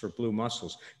hatcheries for blue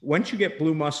mussels. Once you get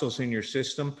blue mussels in your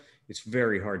system, it's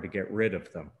very hard to get rid of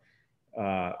them.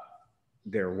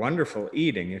 They're wonderful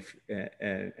eating,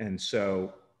 and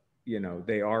so, you know,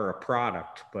 they are a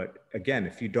product. But again,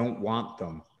 if you don't want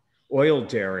them, oil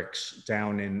derricks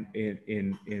down in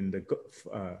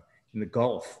the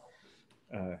Gulf,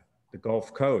 the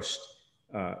Gulf Coast,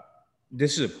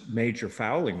 this is a major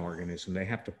fouling organism. They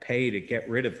have to pay to get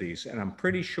rid of these. And I'm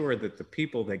pretty sure that the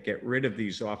people that get rid of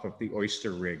these off of the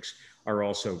oyster rigs are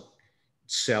also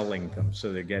selling them.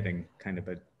 So they're getting kind of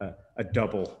a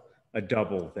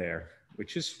double there,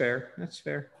 which is fair. That's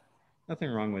fair. Nothing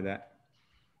wrong with that.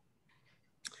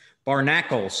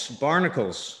 Barnacles.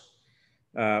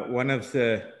 One of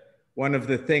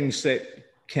the things that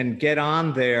can get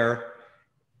on there,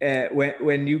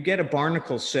 when you get a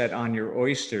barnacle set on your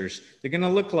oysters, they're going to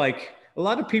look like, a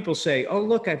lot of people say, oh,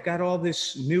 look, I've got all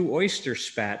this new oyster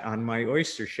spat on my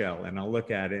oyster shell. And I'll look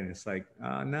at it and it's like,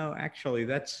 no, actually,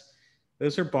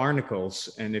 those are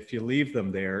barnacles. And if you leave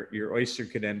them there, your oyster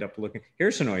could end up looking,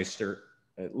 here's an oyster.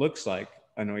 It looks like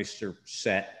an oyster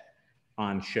set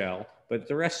on shell, but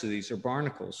the rest of these are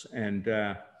barnacles. And,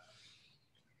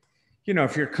 you know,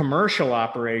 if you're a commercial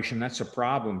operation, that's a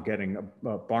problem, getting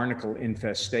a barnacle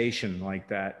infestation like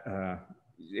that.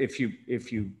 If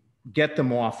you get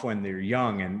them off when they're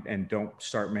young and don't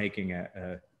start making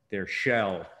their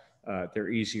shell, they're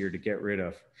easier to get rid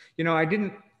of. You know,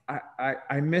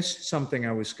 I missed something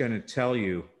I was going to tell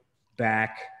you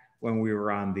back when we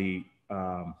were on the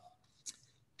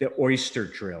oyster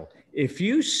drill. If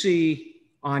you see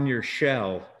on your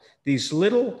shell these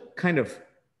little kind of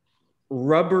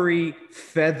rubbery,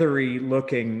 feathery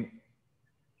looking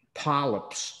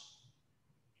polyps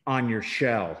on your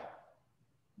shell,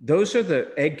 those are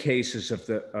the egg cases of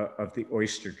the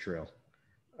oyster drill.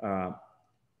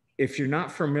 If you're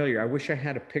not familiar, I wish I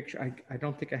had a picture. I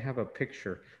don't think I have a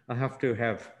picture. I'll have to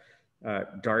have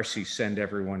Darcy send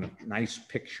everyone a nice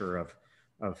picture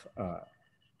of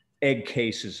egg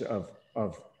cases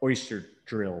of oyster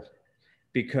drill,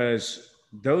 because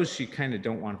those you kind of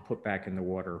don't want to put back in the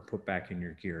water or put back in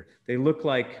your gear. They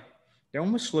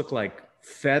almost look like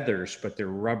feathers, but they're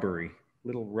rubbery,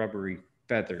 little rubbery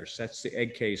feathers. That's the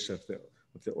egg case of the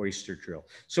oyster drill.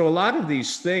 So a lot of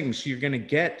these things you're going to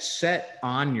get set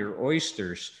on your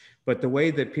oysters, but the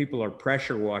way that people are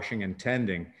pressure washing and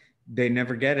tending, they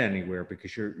never get anywhere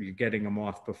because you're getting them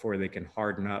off before they can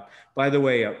harden up. By the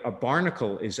way, a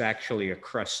barnacle is actually a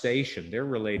crustacean. They're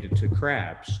related to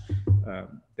crabs.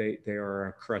 They are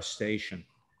a crustacean.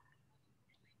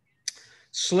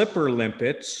 Slipper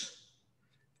limpets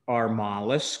are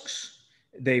mollusks.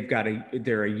 They're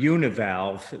a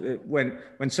univalve.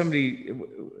 When somebody,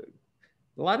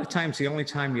 a lot of times the only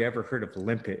time you ever heard of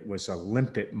limpet was a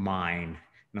limpet mine.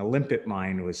 And a limpet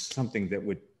mine was something that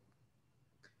would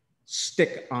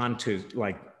stick onto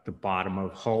like the bottom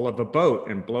of hull of a boat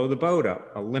and blow the boat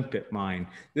up. A limpet mine.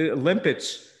 The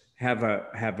limpets have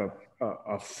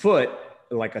a foot,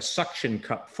 like a suction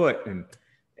cup foot,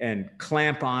 and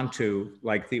clamp onto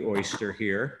like the oyster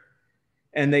here.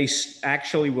 And they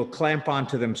actually will clamp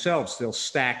onto themselves. They'll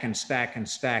stack and stack and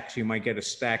stack. So you might get a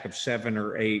stack of 7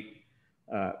 or 8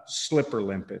 slipper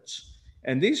limpets.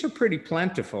 And these are pretty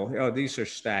plentiful. Oh, these are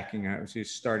stacking. I was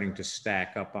just starting to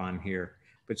stack up on here.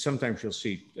 But sometimes you'll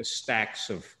see stacks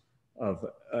of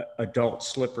adult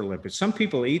slipper limpets. Some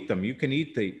people eat them. You can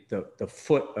eat the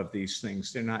foot of these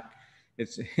things. They're not,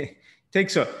 it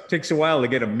takes a while to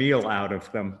get a meal out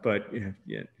of them, but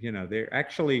you know, they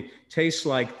actually taste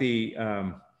like the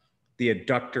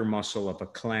adductor muscle of a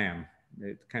clam.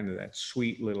 It's kind of that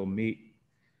sweet little meat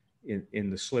in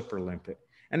the slipper limpet.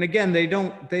 And again, they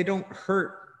don't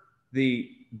hurt the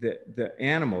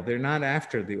animal. They're not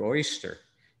after the oyster,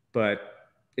 but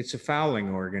it's a fouling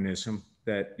organism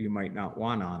that you might not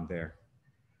want on there.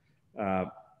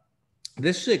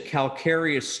 This is a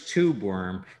calcareous tube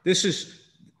worm. This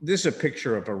is a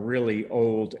picture of a really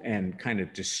old and kind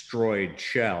of destroyed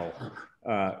shell.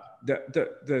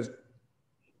 The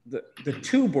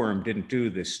tube worm didn't do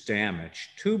this damage.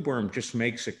 Tube worm just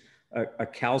makes a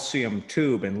calcium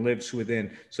tube and lives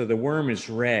within. So the worm is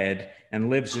red and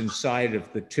lives inside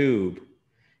of the tube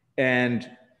and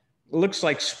looks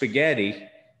like spaghetti.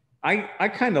 I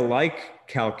kind of like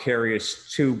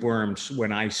calcareous tube worms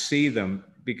when I see them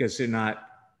because they're not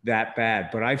that bad,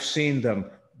 but I've seen them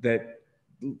that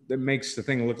makes the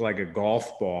thing look like a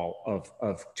golf ball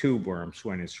of tube worms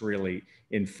when it's really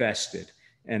infested.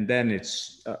 And then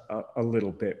it's a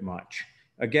little bit much.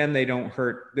 Again, they don't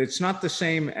hurt. It's not the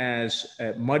same as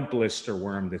a mud blister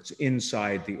worm that's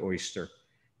inside the oyster,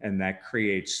 and that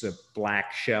creates the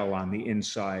black shell on the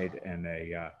inside and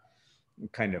a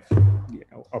kind of, you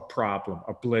know, a problem,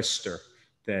 a blister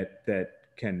that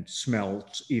can smell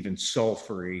even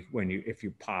sulfury if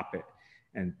you pop it,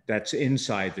 and that's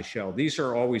inside the shell. These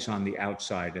are always on the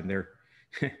outside, and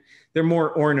they're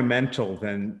more ornamental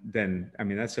than I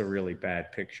mean, that's a really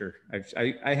bad picture.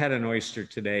 I had an oyster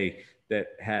today that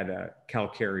had a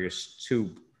calcareous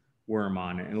tube worm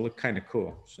on it, and it looked kind of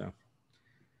cool. So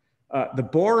the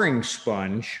boring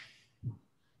sponge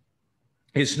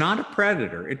is not a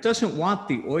predator. It doesn't want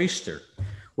the oyster.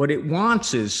 What it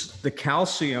wants is the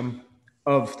calcium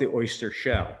of the oyster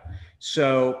shell.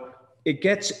 So it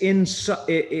gets inside,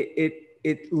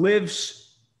 it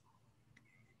lives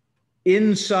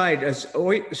inside. As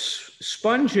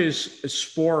sponges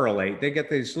sporulate, they get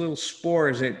these little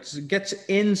spores. It gets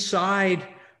inside,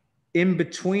 in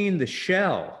between the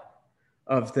shell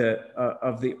of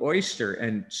the oyster,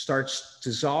 and starts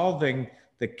dissolving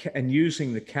and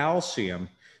using the calcium.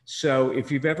 So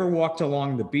if you've ever walked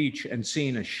along the beach and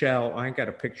seen a shell, I got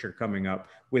a picture coming up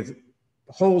with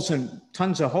holes and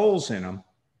tons of holes in them,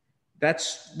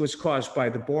 was caused by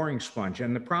the boring sponge.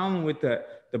 And the problem with the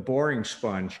boring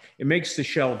sponge, it makes the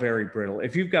shell very brittle.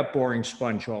 If you've got boring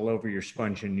sponge all over your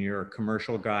sponge and you're a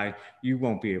commercial guy, you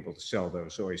won't be able to sell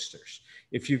those oysters.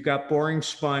 If you've got boring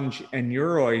sponge and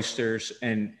your oysters,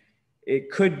 and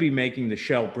it could be making the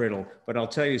shell brittle, but I'll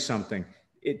tell you something,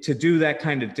 to do that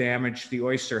kind of damage, the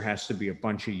oyster has to be a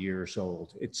bunch of years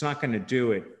old. It's not going to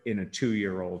do it in a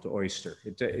 2-year-old oyster.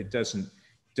 It doesn't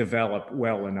develop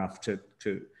well enough to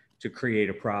create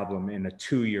a problem in a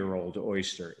 2-year-old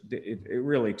oyster. It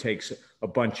really takes a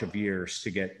bunch of years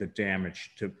to get the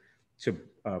damage to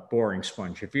boring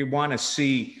sponge. If you want to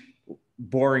see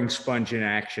boring sponge in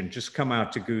action, just come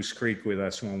out to Goose Creek with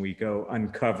us when we go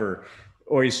uncover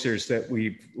oysters that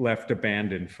we've left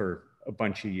abandoned for a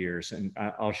bunch of years, and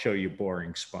I'll show you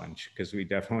boring sponge, because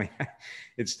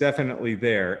it's definitely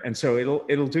there. And so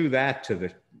it'll do that to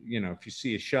the, you know, if you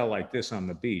see a shell like this on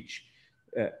the beach,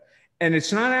 and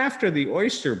it's not after the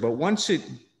oyster, but once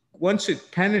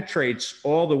it penetrates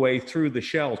all the way through the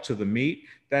shell to the meat,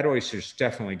 that oyster's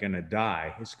definitely going to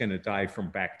die. It's going to die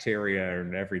from bacteria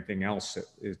and everything else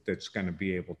that's going to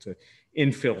be able to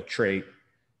infiltrate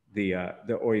the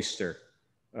oyster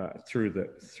through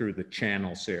the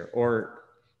channels there. Or,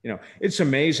 you know, it's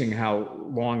amazing how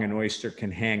long an oyster can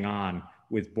hang on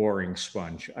with boring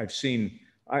sponge.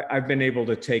 I've been able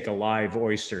to take a live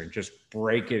oyster and just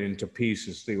break it into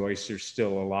pieces. The oyster's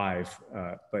still alive,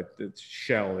 but the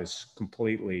shell is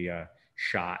completely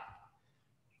shot.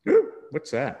 Ooh,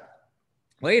 what's that?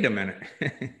 Wait a minute.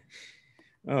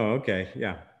 Oh, okay,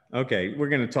 yeah. Okay, we're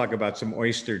gonna talk about some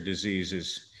oyster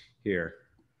diseases here.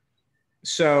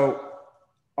 So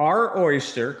our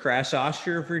oyster,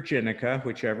 Crassostra virginica,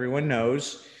 which everyone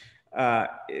knows,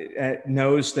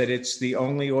 knows that it's the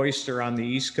only oyster on the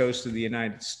East Coast of the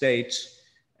United States,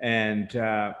 and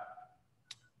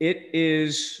it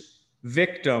is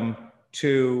victim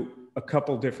to a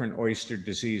couple different oyster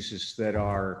diseases that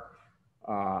are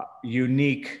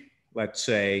unique, let's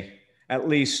say. At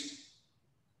least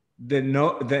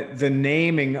the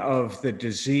naming of the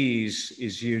disease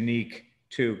is unique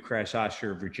to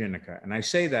Crassostra virginica. And I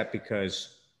say that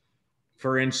because,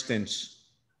 for instance,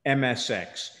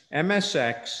 MSX.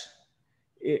 MSX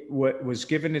it was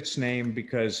given its name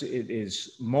because it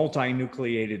is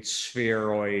multinucleated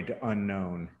spheroid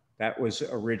unknown. That was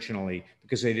originally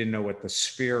because they didn't know what the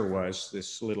sphere was,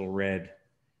 this little red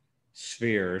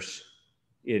spheres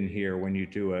in here when you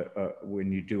do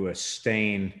a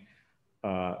stain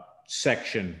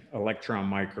section, electron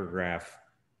micrograph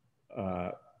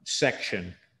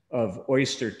section of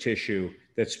oyster tissue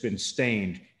that's been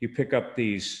stained, you pick up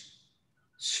these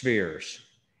spheres.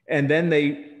 And then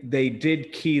they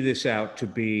did key this out to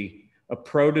be a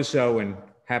protozoan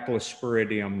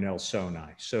Haplosporidium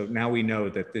nelsoni. So now we know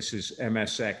that this is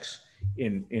MSX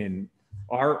in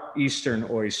our eastern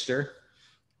oyster.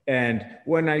 And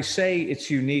when I say it's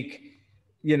unique,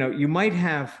 you know, you might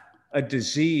have a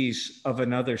disease of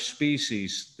another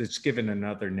species that's given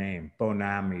another name.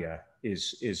 Bonamia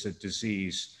is a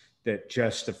disease that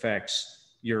just affects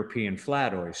European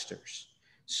flat oysters.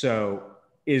 So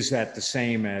is that the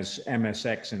same as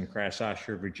MSX and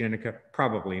Crassostra virginica?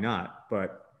 Probably not,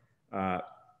 but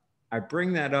I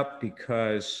bring that up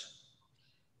because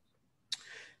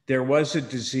there was a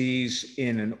disease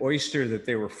in an oyster that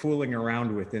they were fooling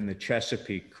around with in the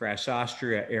Chesapeake,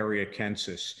 Crassostra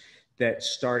eriacensis, that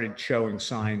started showing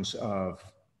signs of,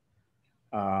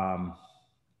 I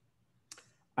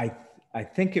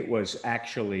think it was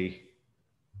actually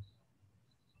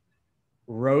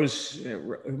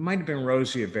it might have been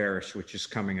Rosia veris, which is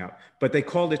coming up, but they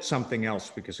called it something else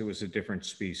because it was a different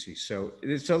species. So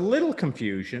it's a little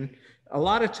confusion. A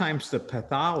lot of times the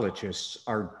pathologists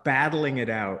are battling it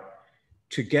out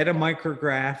to get a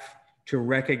micrograph, to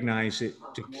recognize it,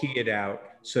 to key it out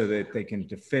so that they can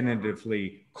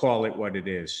definitively call it what it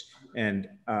is. And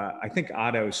I think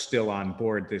Otto's still on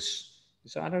board this.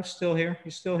 Is Otto still here?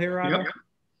 You still here, Otto? Yep.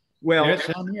 Well, yes,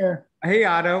 I'm here. Hey,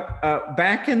 Otto,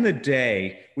 back in the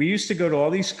day, we used to go to all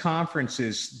these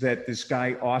conferences that this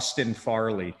guy, Austin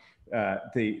Farley,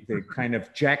 the kind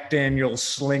of Jack Daniels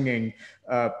slinging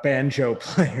banjo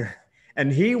player,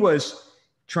 and he was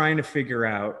trying to figure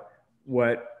out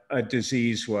what a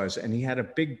disease was. And he had a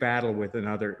big battle with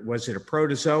another. Was it a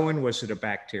protozoan? Was it a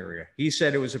bacteria? He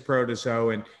said it was a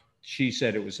protozoan. She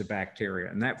said it was a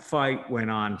bacteria. And that fight went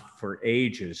on for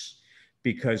ages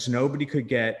because nobody could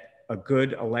get a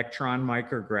good electron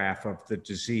micrograph of the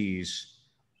disease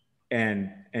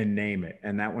and name it.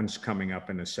 And that one's coming up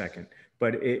in a second.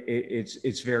 But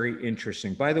it's very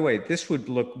interesting. By the way, this would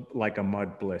look like a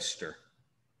mud blister.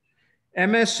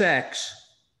 MSX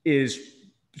is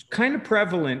kind of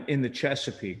prevalent in the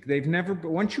Chesapeake. They've never,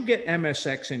 once you get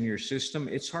MSX in your system,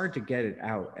 it's hard to get it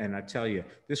out. And I tell you,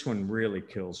 this one really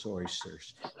kills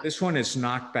oysters. This one has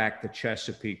knocked back the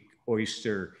Chesapeake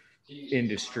oyster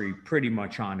industry pretty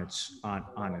much on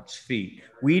its feet.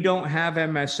 We don't have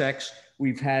MSX.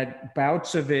 We've had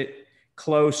bouts of it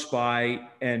close by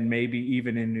and maybe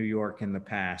even in New York in the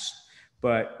past.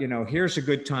 But, you know, here's a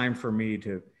good time for me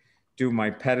to do my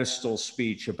pedestal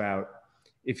speech about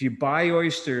if you buy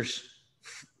oysters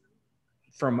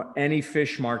from any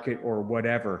fish market or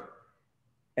whatever,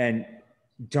 and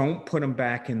don't put them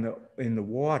back in the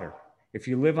water. If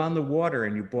you live on the water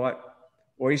and you bought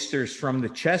oysters from the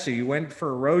Chesapeake, you went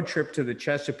for a road trip to the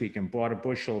Chesapeake and bought a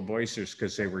bushel of oysters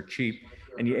because they were cheap,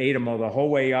 and you ate them all the whole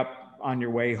way up on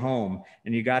your way home,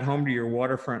 and you got home to your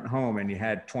waterfront home and you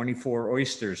had 24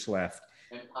 oysters left.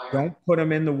 Don't put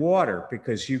them in the water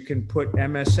because you can put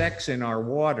MSX in our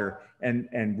water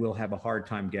and we'll have a hard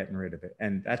time getting rid of it.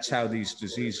 And that's how these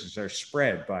diseases are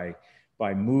spread, by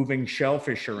moving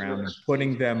shellfish around and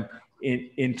putting them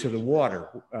into the water.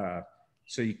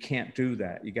 So you can't do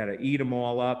that. You got to eat them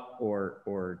all up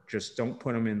or just don't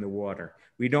put them in the water.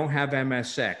 We don't have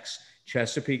MSX.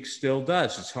 Chesapeake still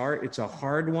does. It's hard. It's a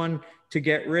hard one to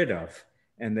get rid of,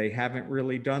 and they haven't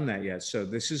really done that yet. So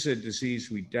this is a disease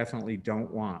we definitely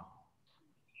don't want.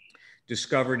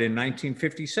 Discovered in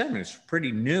 1957. It's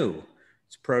pretty new.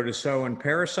 It's protozoan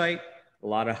parasite, a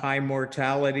lot of high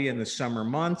mortality in the summer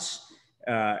months.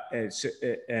 This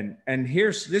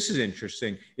is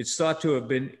interesting. It's thought to have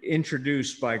been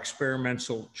introduced by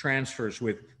experimental transfers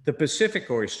with the Pacific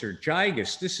oyster,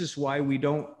 Gigas. This is why we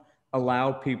don't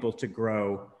allow people to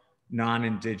grow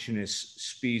non-indigenous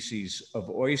species of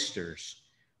oysters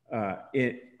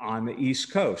on the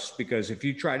East Coast, because if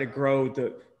you try to grow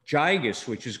the Gigas,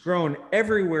 which is grown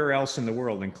everywhere else in the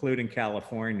world, including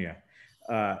California,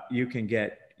 you can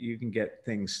get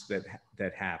things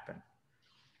that happen.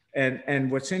 And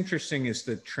what's interesting is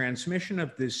the transmission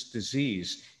of this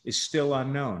disease is still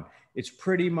unknown. It's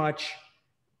pretty much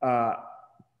thought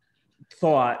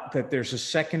that there's a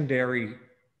secondary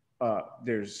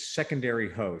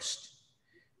host.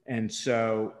 And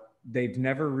so they've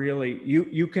never really,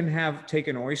 you can take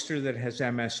an oyster that has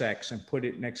MSX and put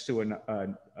it next to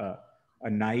a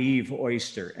naive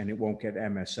oyster and it won't get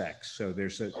MSX. So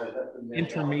there's an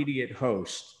intermediate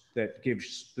host that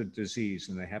gives the disease,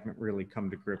 and they haven't really come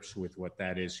to grips with what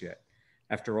that is yet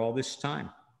after all this time.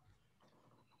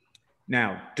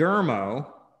 Now, dermo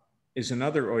is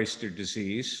another oyster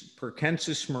disease,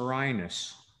 Perkensis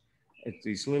marinus. It's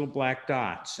these little black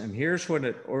dots. And here's what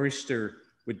an oyster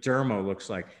with dermo looks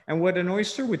like. And what an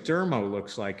oyster with dermo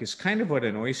looks like is kind of what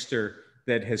an oyster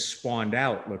that has spawned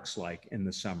out looks like in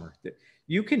the summer.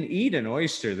 You can eat an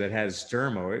oyster that has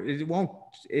dermo.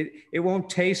 It won't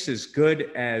taste as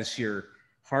good as your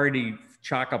hearty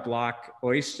chock-a-block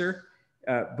oyster,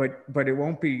 but it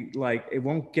won't be like, it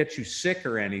won't get you sick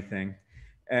or anything.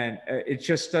 And it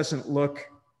just doesn't look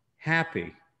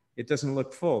happy. It doesn't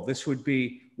look full. This would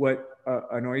be what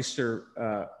an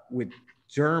oyster with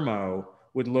dermo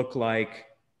would look like,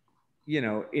 you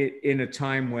know, in a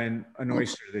time when an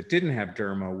oyster that didn't have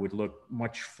dermo would look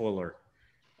much fuller.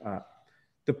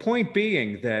 The point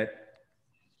being that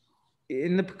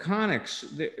in the Peconics,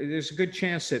 there's a good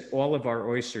chance that all of our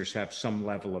oysters have some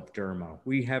level of dermo.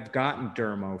 We have gotten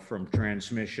dermo from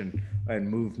transmission and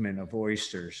movement of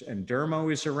oysters, and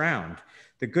dermo is around.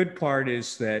 The good part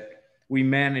is that we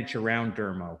manage around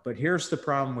dermo, but here's the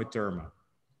problem with dermo.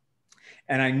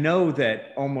 And I know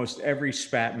that almost every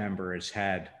SPAT member has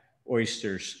had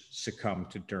oysters succumb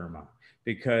to dermo,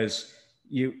 because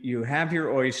you have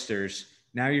your oysters.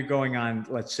 Now you're going on,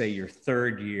 let's say, your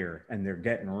third year, and they're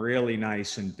getting really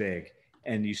nice and big.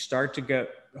 And you start to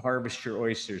harvest your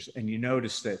oysters, and you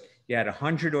notice that you had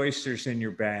 100 oysters in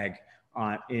your bag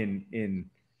in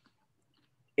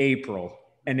April,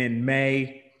 and in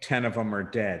May, 10 of them are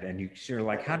dead. And you're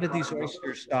like, how did these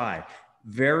oysters die?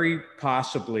 Very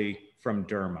possibly from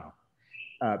dermo,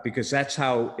 because that's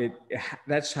how it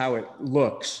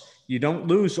looks. You don't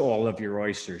lose all of your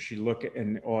oysters. You look at,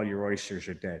 and all your oysters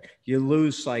are dead. You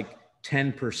lose like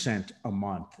 10% a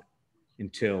month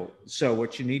so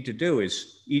what you need to do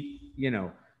is eat,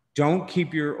 don't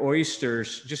keep your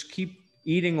oysters, just keep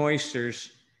eating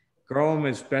oysters, grow them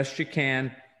as best you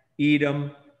can, eat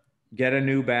them, get a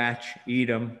new batch, eat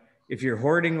them. If you're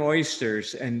hoarding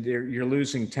oysters and you're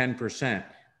losing 10%,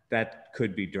 that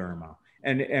could be dermo.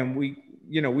 And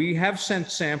we have sent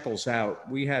samples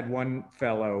out. We had one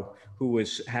fellow who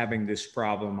was having this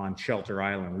problem on Shelter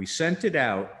Island. We sent it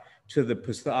out to the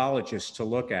pathologist to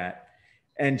look at,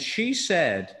 and she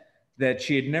said that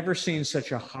she had never seen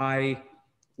such a high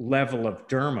level of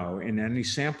dermo in any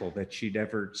sample that she'd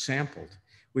ever sampled,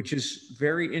 which is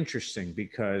very interesting,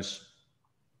 because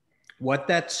what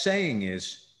that's saying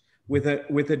is with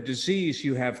a disease,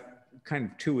 you have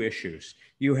kind of two issues.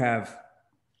 You have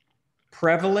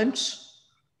prevalence,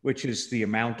 which is the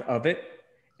amount of it,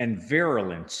 and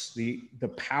virulence, the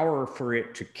power for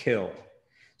it to kill.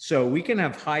 So we can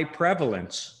have high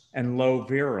prevalence and low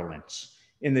virulence.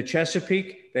 In the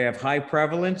Chesapeake, they have high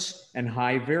prevalence and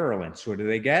high virulence. What do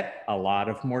they get? A lot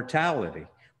of mortality.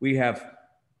 We have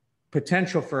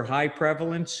potential for high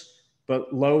prevalence,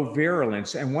 but low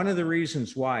virulence. And one of the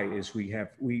reasons why is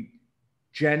we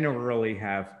generally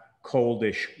have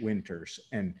coldish winters,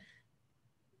 and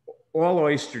all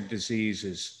oyster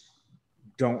diseases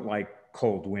don't like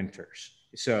cold winters.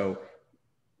 So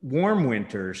warm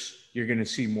winters, you're going to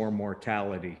see more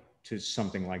mortality to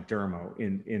something like dermo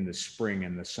in the spring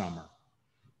and the summer.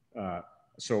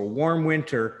 So a warm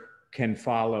winter can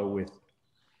follow with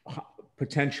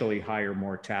potentially higher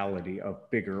mortality of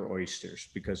bigger oysters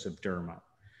because of dermo.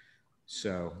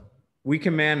 So we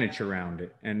can manage around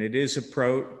it, and it is a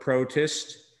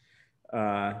protist.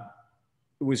 It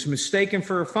was mistaken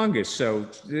for a fungus. So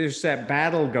there's that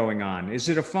battle going on. Is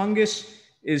it a fungus?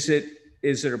 Is it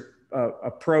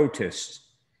a protist?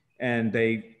 And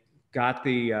they got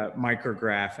the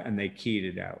micrograph and they keyed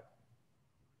it out.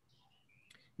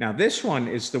 Now this one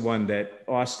is the one that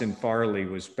Austin Farley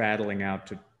was battling out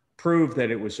to prove that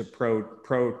it was a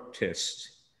protist.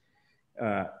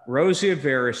 Rosia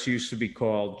viris used to be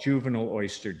called juvenile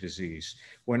oyster disease.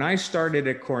 When I started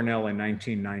at Cornell in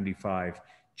 1995,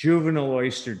 juvenile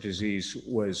oyster disease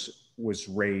was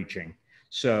raging.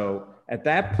 So at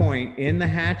that point in the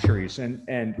hatcheries,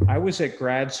 and I was at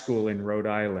grad school in Rhode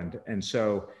Island, and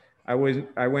so I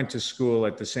went to school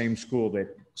at the same school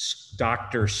that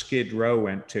Dr. Skid Row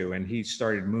went to, and he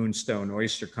started Moonstone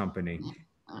Oyster Company.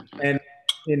 And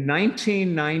in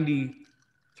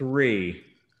 1993,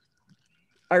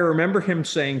 I remember him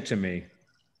saying to me,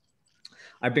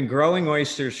 "I've been growing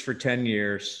oysters for 10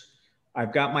 years.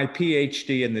 I've got my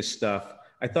PhD in this stuff.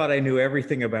 I thought I knew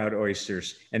everything about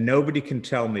oysters, and nobody can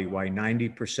tell me why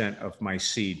 90% of my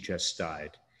seed just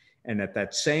died. And at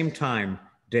that same time,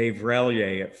 Dave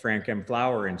Relier at Frank M.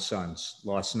 Flower and Sons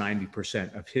lost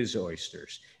 90% of his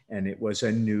oysters, and it was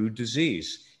a new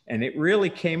disease. And it really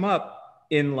came up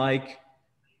in like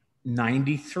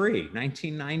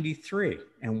 1993.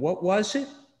 And what was it?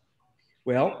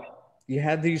 Well, you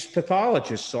had these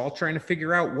pathologists all trying to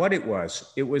figure out what it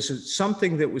was. It was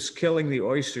something that was killing the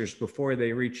oysters before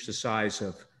they reached the size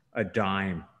of a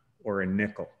dime or a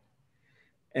nickel.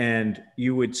 And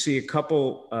you would see a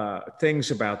couple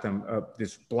things about them,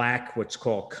 this black, what's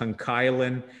called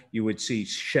conchylan. You would see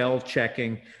shell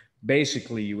checking.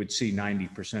 Basically, you would see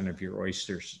 90% of your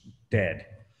oysters dead.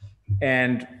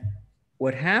 And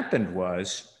what happened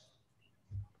was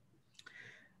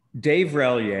Dave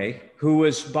Relier, who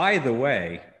was, by the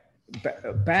way,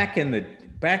 back in the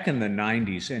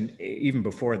 90s and even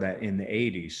before that in the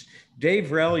 80s,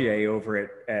 Dave Relier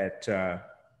over at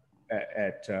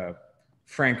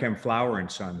Frank M. Flower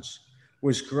and Sons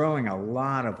was growing a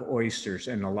lot of oysters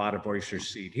and a lot of oyster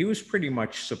seed. He was pretty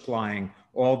much supplying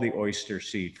all the oyster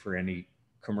seed for any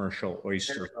commercial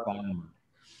oyster farmer.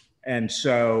 And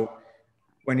so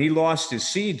when he lost his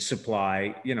seed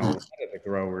supply, a lot of the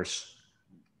growers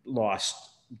lost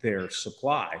their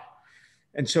supply.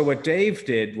 And so what Dave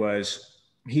did was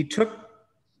he took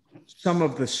some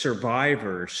of the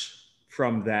survivors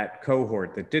from that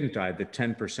cohort that didn't die, the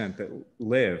 10% that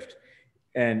lived,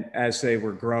 and as they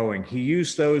were growing, he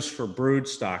used those for brood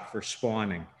stock for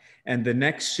spawning. And the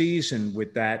next season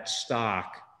with that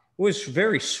stock was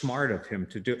very smart of him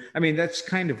to do. I mean, that's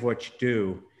kind of what you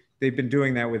do. They've been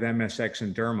doing that with MSX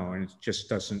and Dermo, and it just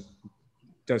doesn't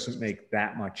make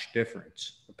that much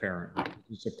difference, apparently.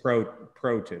 It's a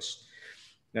protist.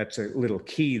 That's a little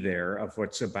key there of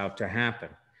what's about to happen.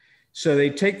 So they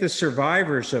take the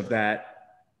survivors of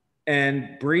that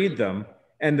and breed them.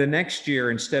 And the next year,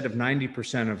 instead of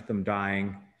 90% of them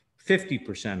dying,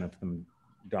 50% of them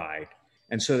died.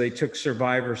 And so they took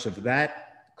survivors of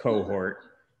that cohort,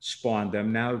 spawned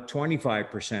them. Now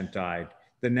 25% died.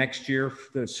 The next year,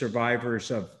 the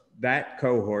survivors of that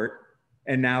cohort,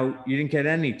 and now you didn't get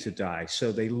any to die.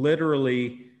 So they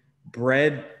literally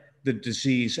bred the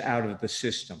disease out of the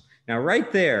system. Now,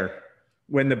 right there,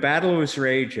 when the battle was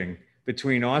raging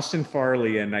between Austin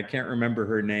Farley and I can't remember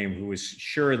her name, who was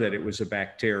sure that it was a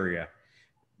bacteria,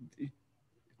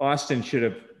 Austin should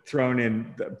have thrown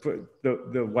in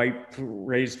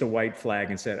raised the white flag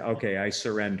and said, okay, I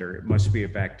surrender. It must be a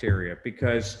bacteria,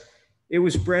 because it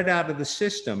was bred out of the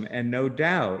system. And no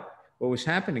doubt what was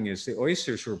happening is the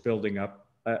oysters were building up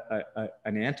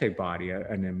an antibody,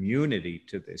 an immunity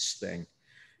to this thing.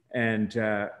 And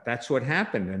that's what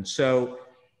happened. And so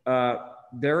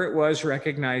there it was,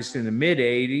 recognized in the mid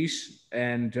 80s,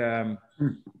 and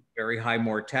very high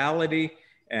mortality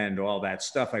and all that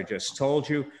stuff I just told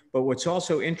you. But what's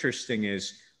also interesting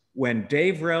is when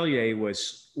Dave Relier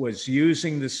was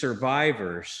using the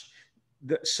survivors,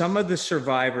 some of the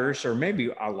survivors, or maybe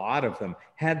a lot of them,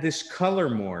 had this color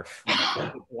morph,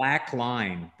 black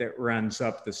line that runs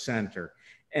up the center.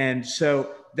 And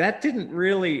so that didn't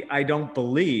really, I don't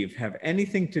believe, have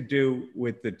anything to do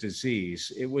with the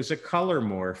disease. It was a color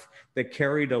morph that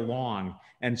carried along.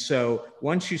 And so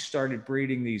once you started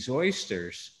breeding these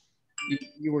oysters,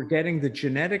 you were getting the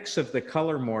genetics of the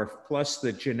color morph plus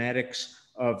the genetics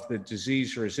of the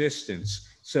disease resistance.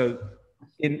 So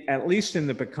at least in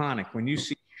the Baconic, when you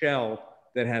see shell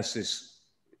that has this,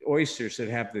 oysters that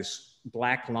have this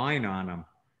black line on them,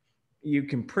 you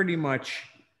can pretty much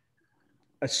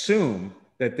assume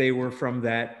that they were from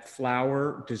that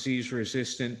flower disease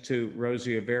resistant to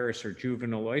Roseovaris or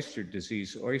juvenile oyster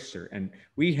disease oyster. And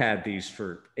we had these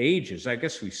for ages. I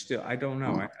guess we still, I don't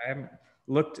know. I haven't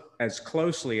looked as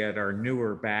closely at our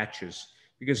newer batches,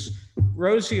 because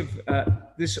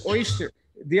this oyster,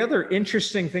 the other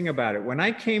interesting thing about it, when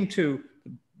I came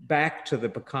back to the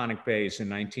Baconic Bays in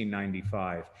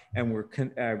 1995, and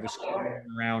I was going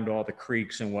around all the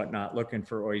creeks and whatnot looking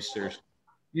for oysters,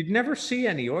 you'd never see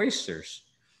any oysters.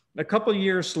 A couple of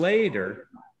years later,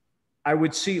 I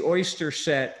would see oyster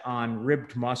set on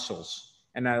ribbed mussels.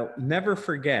 And I'll never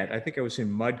forget, I think I was in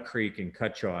Mud Creek in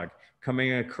Cutchogue,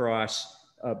 coming across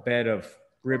a bed of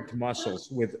ribbed mussels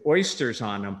with oysters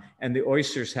on them, and the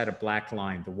oysters had a black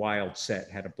line. The wild set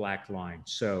had a black line.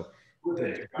 So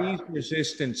the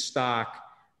disease-resistant stock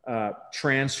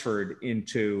transferred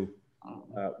into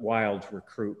wild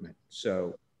recruitment.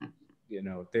 So,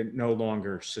 they're no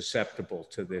longer susceptible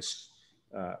to this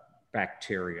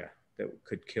bacteria that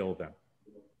could kill them.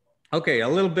 Okay, a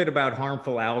little bit about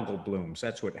harmful algal blooms.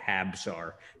 That's what HABs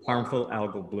are, harmful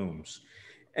algal blooms.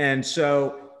 And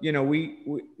so, you know, we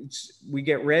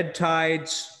get red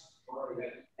tides,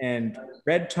 and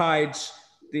red tides,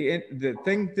 the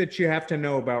thing that you have to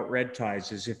know about red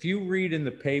tides is if you read in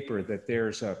the paper that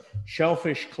there's a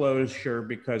shellfish closure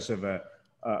because of a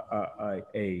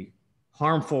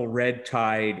harmful red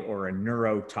tide or a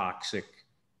neurotoxic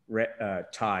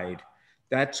tide,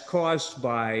 that's caused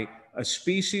by a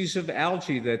species of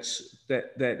algae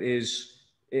that is,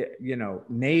 you know,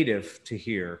 native to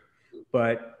here,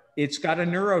 but it's got a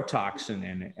neurotoxin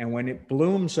in it. And when it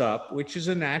blooms up, which is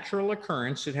a natural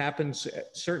occurrence, it happens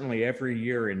certainly every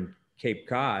year in Cape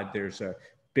Cod. There's a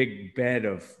big bed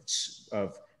of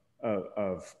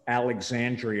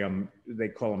Alexandrium. They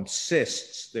call them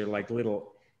cysts. They're like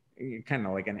little, kind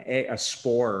of like an egg, a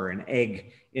spore or an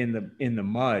egg in the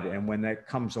mud. And when that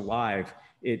comes alive,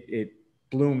 it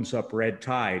blooms up red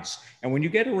tides. And when you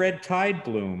get a red tide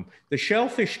bloom, the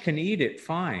shellfish can eat it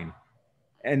fine.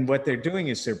 And what they're doing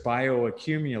is they're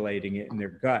bioaccumulating it in their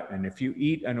gut. And if you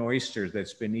eat an oyster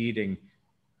that's been eating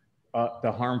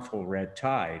the harmful red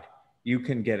tide, you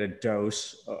can get a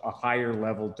dose, a higher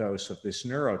level dose of this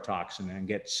neurotoxin and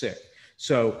get sick.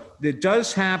 So it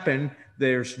does happen.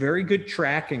 There's very good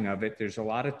tracking of it. There's a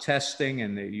lot of testing,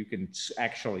 and you can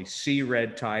actually see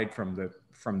red tide from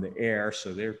the air.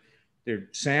 So they're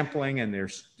sampling and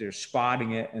they're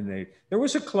spotting it. And there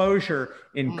was a closure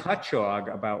in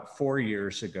Cutchogue about 4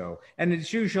 years ago, and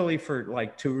it's usually for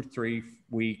like 2 or 3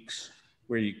 weeks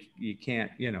where you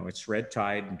can't, you know, it's red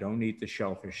tide and don't eat the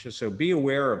shellfish. So be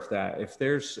aware of that. If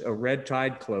there's a red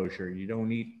tide closure, you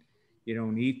don't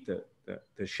eat the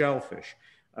shellfish.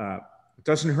 It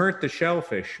doesn't hurt the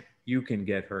shellfish. You can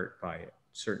get hurt by it,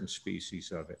 certain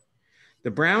species of it.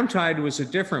 The brown tide was a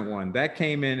different one. That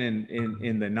came in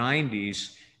the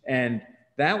 90s, and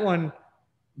that one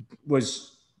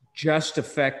was just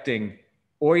affecting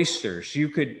oysters.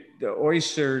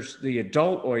 The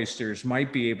adult oysters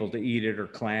might be able to eat it, or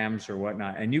clams or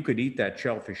whatnot, and you could eat that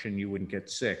shellfish and you wouldn't get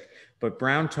sick. But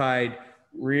brown tide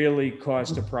really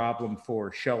caused a problem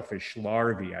for shellfish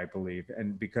larvae, I believe.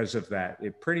 And because of that,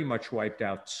 it pretty much wiped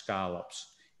out scallops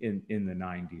in the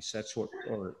 90s. That's what,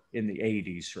 or in the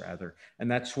 80s rather. And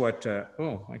that's what,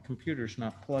 oh, my computer's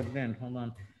not plugged in. Hold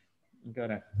on.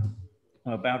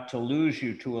 I'm about to lose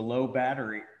you to a low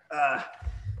battery. I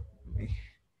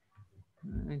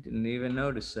didn't even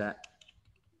notice that.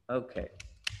 Okay,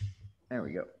 there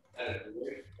we go.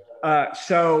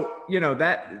 So, you know,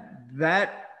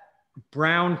 that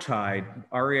brown tide,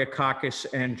 Ariococcus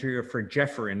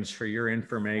angioforgeferens, for your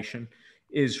information,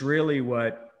 is really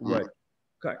what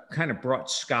kind of brought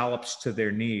scallops to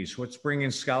their knees. What's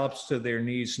bringing scallops to their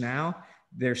knees now?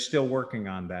 They're still working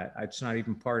on that. It's not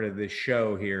even part of this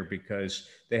show here because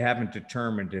they haven't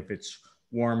determined if it's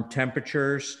warm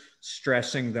temperatures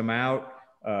stressing them out.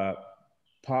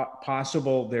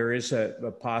 Possible, there is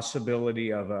a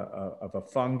possibility of a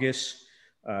fungus.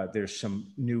 There's some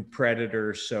new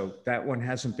predators, so that one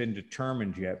hasn't been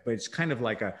determined yet, but it's kind of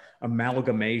like a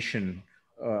amalgamation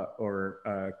or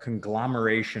a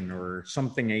conglomeration or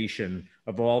somethingation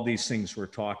of all these things we're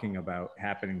talking about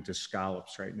happening to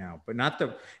scallops right now. But not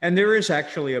and there is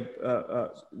actually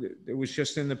it was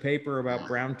just in the paper about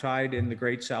brown tide in the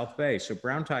Great South Bay. So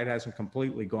brown tide hasn't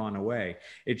completely gone away.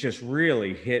 It just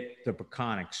really hit the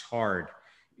Peconics hard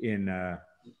in the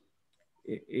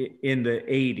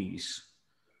 80s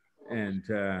and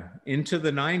into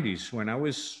the 90s. When I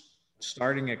was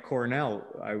starting at Cornell,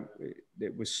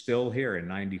 it was still here in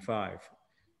 95.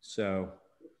 So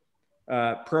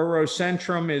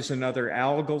Prorocentrum is another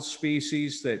algal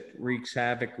species that wreaks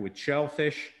havoc with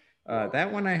shellfish.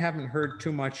 That one I haven't heard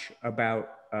too much about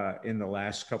in the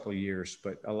last couple of years,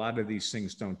 but a lot of these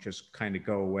things don't just kind of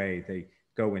go away. They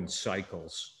go in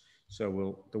cycles.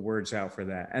 So the word's out for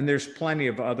that. And there's plenty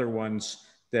of other ones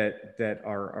that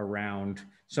are around.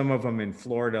 Some of them in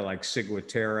Florida, like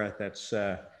Ciguatera,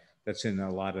 that's in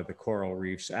a lot of the coral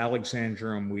reefs.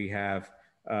 Alexandrium, we have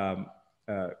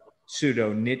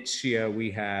Pseudonychia, we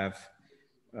have,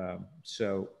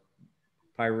 so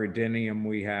Pyridinium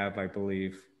we have, I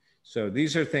believe. So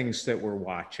these are things that we're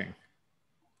watching.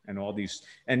 And all these,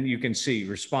 and you can see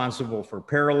responsible for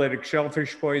paralytic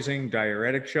shellfish poisoning,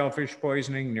 diuretic shellfish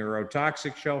poisoning,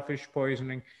 neurotoxic shellfish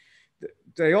poisoning.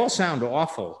 They all sound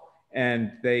awful,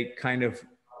 and they kind of,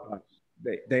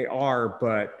 they are,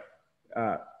 but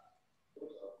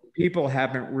people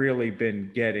haven't really been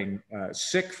getting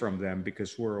sick from them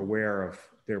because we're aware of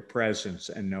their presence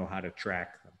and know how to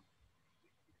track them.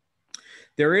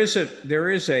 There is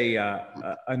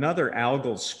another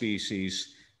algal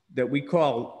species that we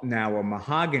call now a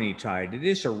mahogany tide. It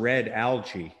is a red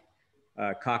algae,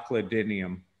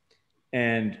 Cochlodinium,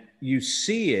 and you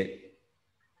see it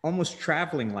almost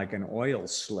traveling like an oil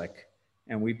slick.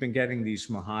 And we've been getting these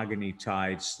mahogany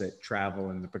tides that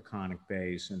travel in the Peconic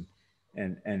bays, and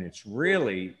it's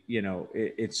really, you know,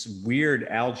 it's weird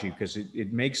algae because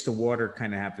it makes the water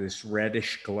kind of have this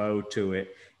reddish glow to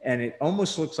it, and it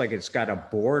almost looks like it's got a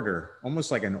border,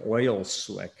 almost like an oil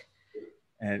slick.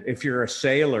 And if you're a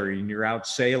sailor and you're out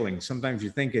sailing, sometimes you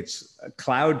think it's a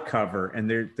cloud cover, and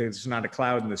there's not a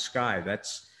cloud in the sky.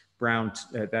 That's brown.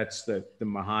 That's the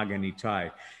mahogany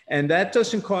tide, and that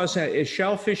doesn't cause a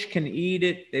shellfish can eat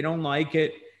it. They don't like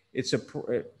it. It's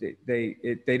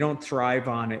they don't thrive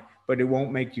on it, but it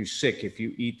won't make you sick if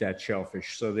you eat that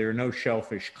shellfish. So there are no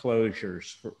shellfish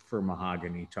closures for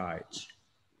mahogany tides.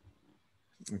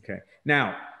 Okay,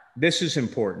 now this is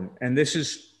important, and this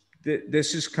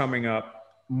is coming up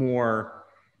more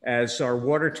as our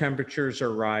water temperatures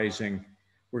are rising.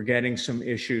 We're getting some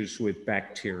issues with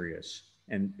bacterias,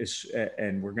 and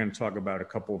we're going to talk about a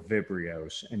couple of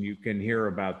vibrios, and you can hear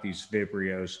about these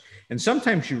vibrios. And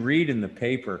sometimes you read in the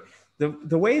paper,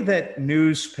 the way that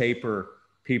newspaper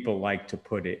people like to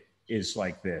put it is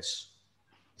like this: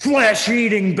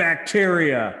 flesh-eating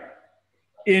bacteria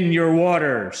in your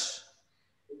waters.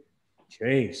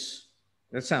 Jeez,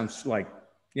 that sounds like,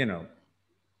 you know,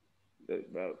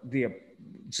 the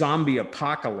zombie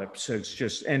apocalypse has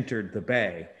just entered the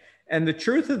bay. And the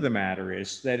truth of the matter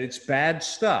is that it's bad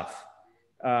stuff.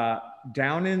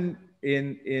 Down in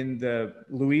the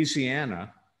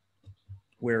Louisiana,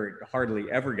 where it hardly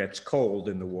ever gets cold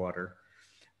in the water,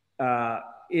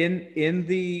 in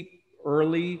the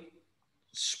early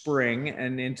spring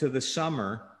and into the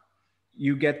summer,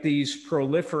 you get these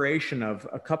proliferation of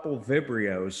a couple of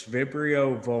vibrios,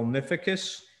 Vibrio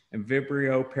vulnificus and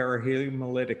Vibrio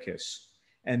parahemolyticus.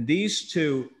 And these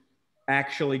two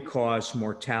actually cause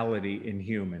mortality in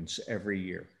humans every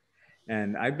year.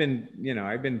 And I've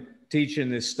been teaching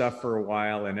this stuff for a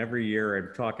while, and every year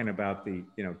I'm talking about the,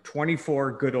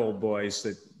 24 good old boys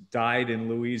that died in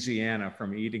Louisiana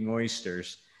from eating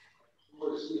oysters.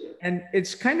 And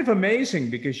it's kind of amazing,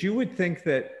 because you would think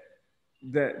that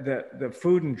the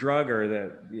Food and Drug, or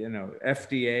the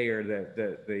FDA,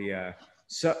 or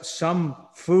some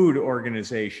food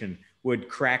organization would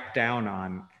crack down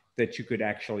on that you could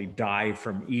actually die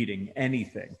from eating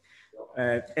anything.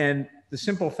 And the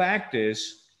simple fact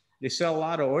is, they sell a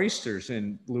lot of oysters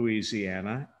in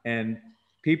Louisiana, and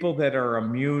people that are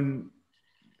immune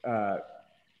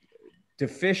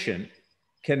deficient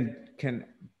can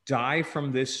die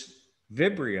from this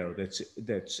Vibrio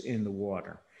that's in the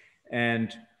water.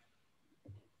 And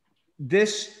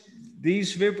these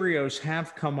Vibrios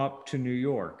have come up to New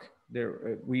York.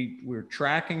 We're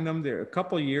tracking them. There, a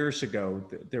couple of years ago,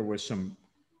 there was some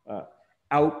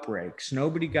outbreaks.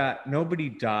 Nobody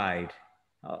died.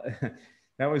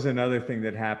 That was another thing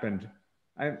that happened.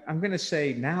 I'm going to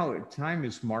say now time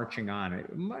is marching on.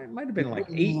 It might have been like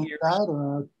 8 years.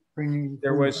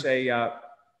 There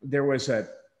was a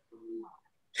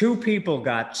 2 people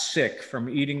got sick from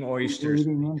eating oysters.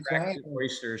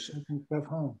 Oysters.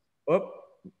 Oh,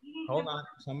 hold on.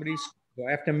 Do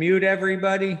I have to mute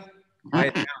everybody?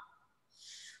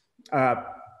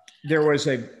 There was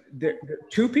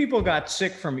 2 people got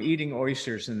sick from eating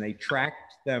oysters, and they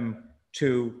tracked them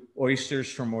to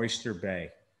Oysters from Oyster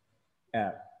Bay.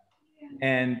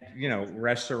 And,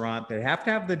 restaurant, they have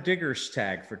to have the digger's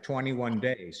tag for 21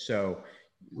 days. So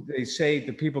they say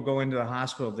the people go into the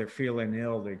hospital, they're feeling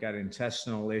ill, they got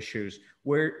intestinal issues.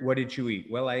 What did you eat?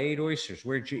 Well, I ate oysters.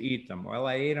 Where'd you eat them? Well,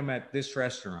 I ate them at this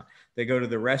restaurant. They go to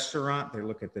the restaurant, they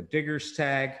look at the digger's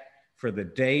tag for the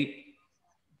date.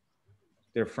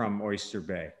 They're from Oyster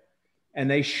Bay. And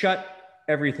they shut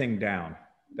everything down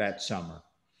that summer.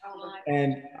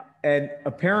 And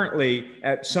apparently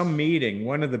at some meeting,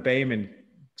 one of the baymen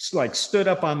stood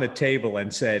up on the table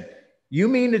and said, "You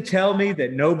mean to tell me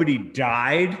that nobody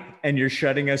died and you're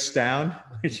shutting us down?"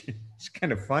 Which is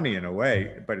kind of funny in a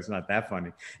way, but it's not that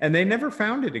funny. And they never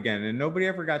found it again, and nobody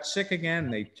ever got sick again.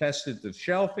 They tested the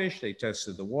shellfish, they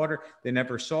tested the water, they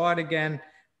never saw it again.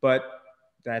 But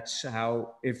that's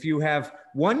how, if you have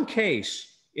one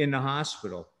case in the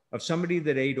hospital of somebody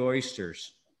that ate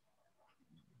oysters,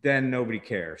 then nobody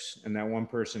cares. And that one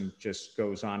person just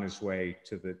goes on his way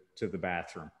to the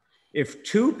bathroom. If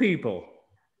 2 people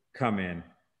come in,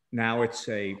 now it's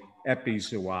a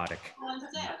epizootic.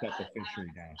 Shut the fishery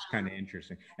down. It's kind of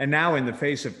interesting. And now in the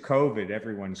face of COVID,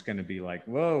 everyone's going to be like,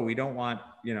 whoa, we don't want,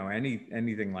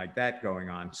 anything like that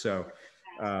going on. So,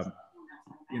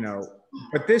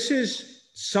 but this is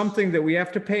something that we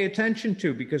have to pay attention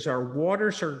to, because our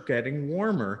waters are getting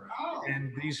warmer,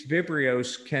 and these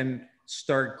Vibrios can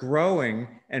start growing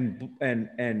and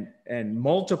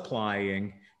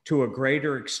multiplying to a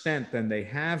greater extent than they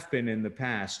have been in the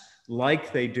past,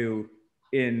 like they do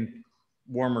in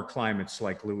warmer climates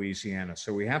like Louisiana.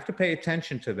 So we have to pay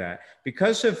attention to that.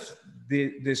 Because of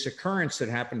this occurrence that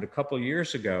happened a couple of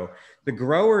years ago, the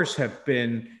growers have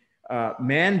been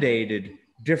mandated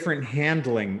different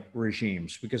handling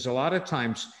regimes, because a lot of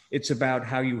times it's about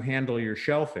how you handle your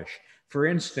shellfish. For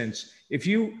instance, if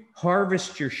you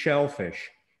harvest your shellfish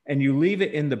and you leave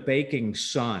it in the baking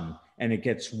sun and it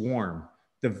gets warm,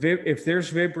 if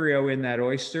there's Vibrio in that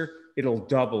oyster, it'll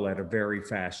double at a very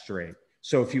fast rate.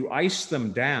 So if you ice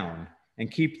them down and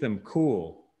keep them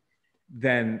cool,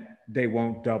 then they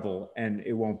won't double and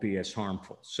it won't be as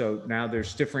harmful. So now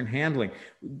there's different handling.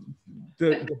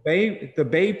 The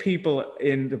bay people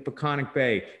in the Peconic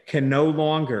Bay can no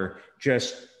longer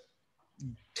just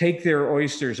take their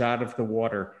oysters out of the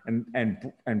water and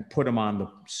put them on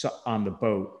the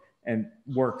boat and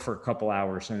work for a couple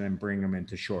hours and then bring them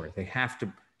into shore. They have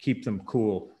to keep them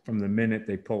cool from the minute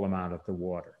they pull them out of the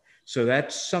water. So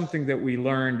that's something that we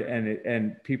learned,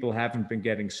 and people haven't been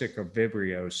getting sick of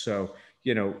Vibrios. So,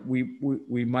 you know,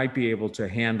 we might be able to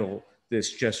handle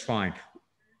this just fine.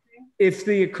 If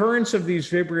the occurrence of these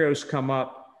Vibrios come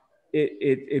up,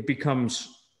 it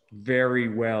becomes very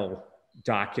well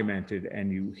documented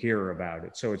and you hear about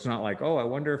it. So it's not like, oh, I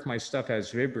wonder if my stuff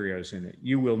has Vibrios in it.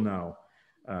 You will know.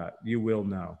 You will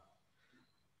know.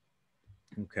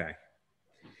 Okay.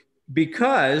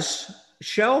 Because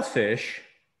shellfish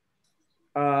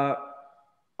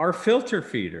are filter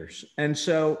feeders. And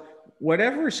so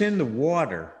whatever's in the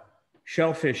water,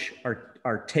 shellfish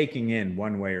are taking in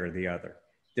one way or the other.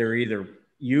 They're either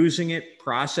using it,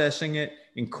 processing it,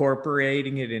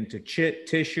 incorporating it into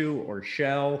tissue or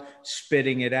shell,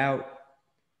 spitting it out,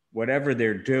 whatever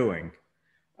they're doing.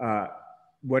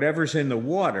 Whatever's in the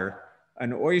water,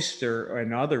 an oyster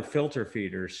and other filter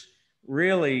feeders,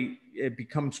 really, it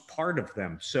becomes part of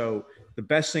them. So the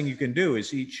best thing you can do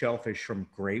is eat shellfish from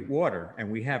great water, and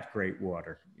we have great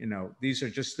water. You know, these are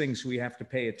just things we have to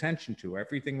pay attention to.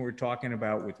 Everything we're talking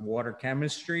about with water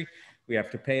chemistry, we have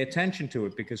to pay attention to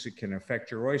it because it can affect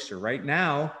your oyster. Right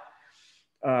now,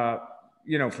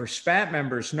 you know, for SPAT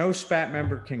members, no SPAT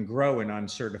member can grow in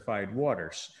uncertified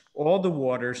waters. All the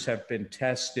waters have been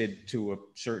tested to a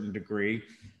certain degree.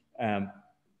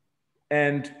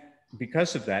 And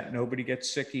because of that, nobody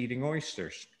gets sick eating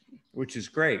oysters, which is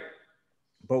great.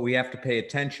 But we have to pay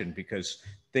attention because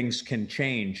things can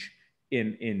change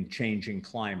in changing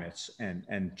climates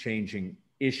and changing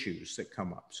issues that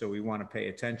come up. So we want to pay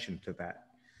attention to that.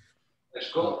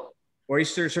 That's cool.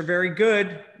 Oysters are very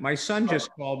good. My son just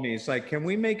called me. It's like, can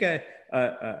we make a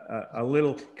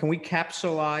little, can we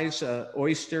capsulize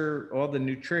oyster, all the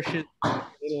nutrition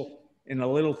in a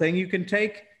little thing you can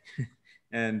take?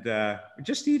 And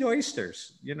just eat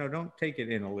oysters. You know, don't take it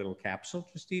in a little capsule.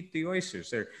 Just eat the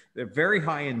oysters. They're very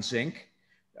high in zinc.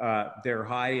 They're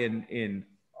high in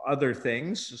other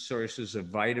things, sources of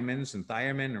vitamins and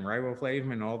thiamine and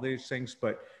riboflavin and all these things.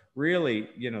 But really,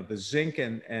 you know, the zinc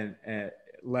and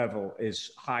level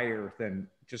is higher than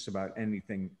just about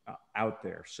anything out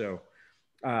there. So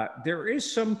there is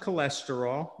some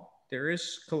cholesterol. There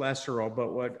is cholesterol,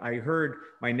 but what I heard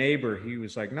my neighbor, he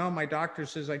was like, no, my doctor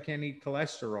says I can't eat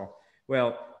cholesterol.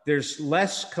 Well, there's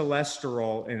less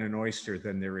cholesterol in an oyster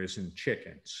than there is in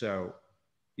chicken. So,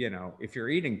 you know, if you're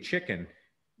eating chicken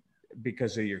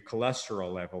because of your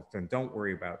cholesterol level, then don't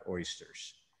worry about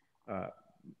oysters.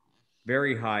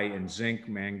 Very high in zinc,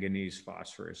 manganese,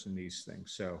 phosphorus, and these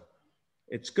things. So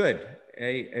it's good.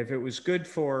 Hey, if it was good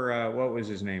for, what was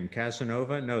his name?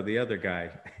 Casanova? No, the other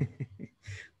guy.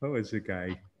 What was the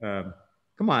guy?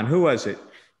 Come on, who was it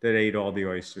that ate all the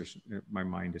oysters? My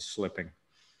mind is slipping.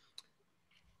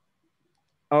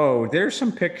 Oh, there's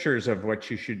some pictures of what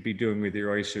you should be doing with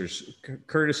your oysters,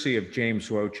 courtesy of James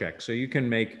Wojcik. So you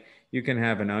can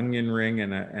have an onion ring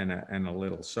and a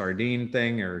little sardine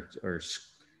thing, or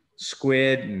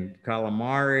squid and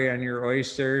calamari on your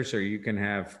oysters, or you can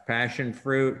have passion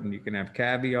fruit and you can have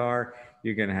caviar.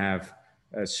 You can have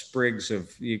sprigs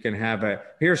of, you can have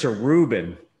here's a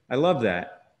Reuben. I love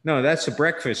that. No, that's a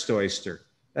breakfast oyster.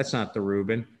 That's not the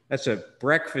Reuben. That's a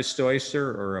breakfast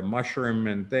oyster or a mushroom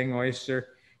and thing oyster.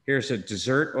 Here's a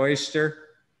dessert oyster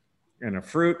and a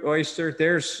fruit oyster.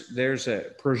 There's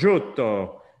a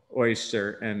prosciutto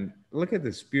oyster. And look at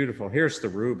this beautiful. Here's the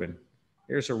Reuben.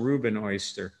 Here's a Reuben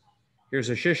oyster. Here's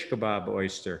a shish kebab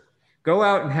oyster. Go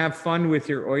out and have fun with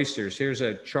your oysters. Here's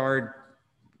a charred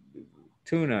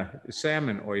tuna,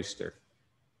 salmon oyster.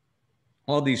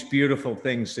 All these beautiful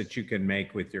things that you can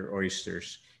make with your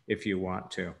oysters if you want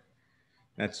to.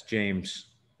 That's James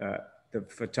the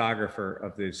photographer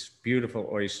of these beautiful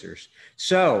oysters.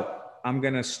 So I'm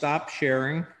going to stop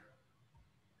sharing.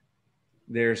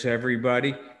 There's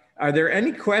everybody. Are there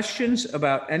any questions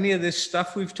about any of this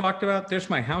stuff we've talked about? There's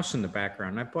my house in the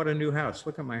background. I bought a new house.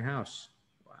 Look at my house.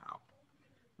 Wow.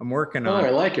 I'm working on Oh, it.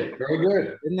 I like it. Very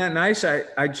good. Isn't that nice?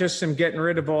 I just am getting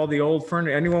rid of all the old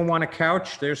furniture. Anyone want a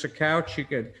couch? There's a couch.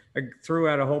 I threw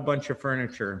out a whole bunch of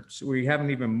furniture. So we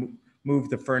haven't even moved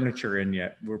the furniture in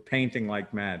yet. We're painting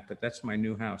like mad, but that's my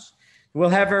new house. We'll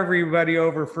have everybody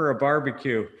over for a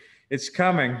barbecue. It's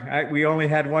coming. We only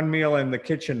had one meal in the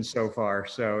kitchen so far,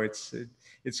 so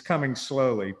it's coming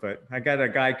slowly, but I got a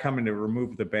guy coming to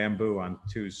remove the bamboo on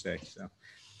Tuesday. So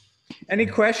any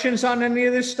questions on any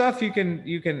of this stuff, you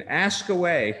can ask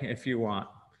away if you want,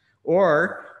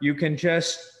 or you can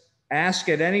just ask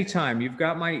at any time. You've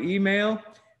got my email.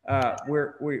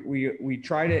 We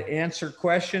try to answer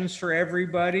questions for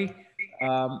everybody.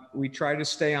 We try to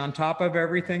stay on top of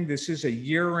everything. This is a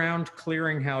year-round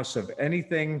clearinghouse of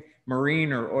anything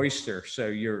marine or oyster. So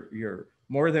you're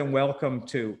more than welcome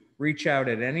to reach out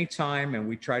at any time, and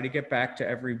we try to get back to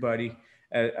everybody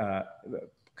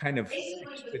kind of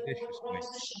expeditiously.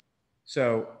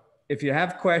 So if you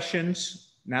have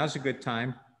questions, now's a good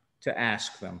time to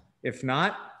ask them. If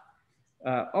not,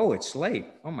 oh, it's late.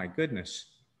 Oh my goodness.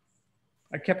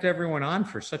 I kept everyone on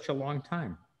for such a long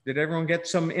time. Did everyone get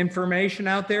some information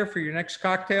out there for your next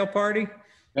cocktail party?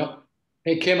 Yep.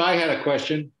 Hey, Kim, I had a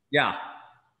question. Yeah.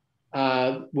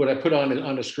 What I put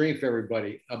on the screen for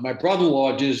everybody. My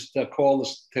brother-in-law just called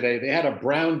us today. They had a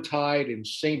brown tide in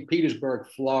St. Petersburg,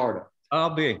 Florida. I'll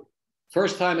be.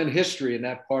 First time in history in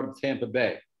that part of Tampa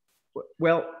Bay.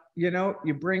 Well,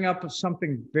 you bring up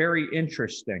something very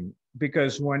interesting,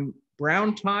 because when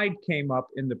brown tide came up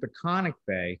in the Peconic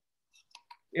Bay,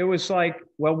 it was like,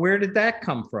 well, where did that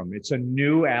come from? It's a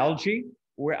new algae.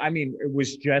 It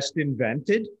was just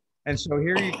invented. And so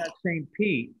here you got St.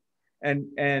 Pete. And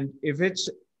if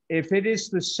it is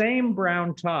the same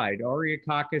brown tide,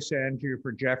 Aureococcus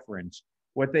angioprogeferens,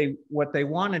 what they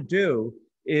want to do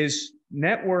is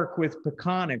network with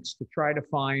Peconics to try to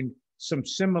find some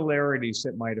similarities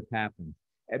that might have happened.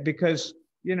 Because,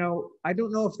 I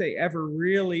don't know if they ever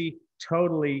really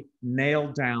totally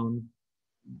nailed down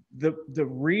the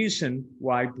reason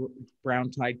why brown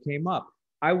tide came up.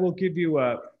 I will give you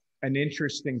an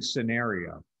interesting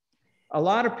scenario. A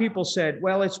lot of people said,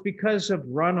 well, it's because of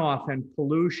runoff and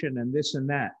pollution and this and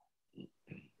that.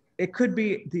 It could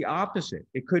be the opposite.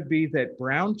 It could be that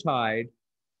brown tide,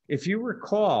 if you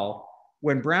recall,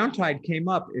 when brown tide came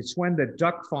up, it's when the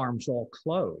duck farms all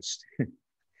closed.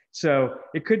 So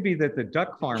it could be that the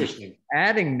duck farms were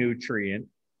adding nutrient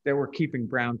that were keeping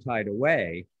brown tide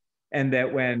away, and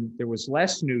that when there was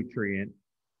less nutrient,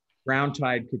 brown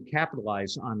tide could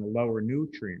capitalize on a lower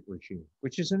nutrient regime,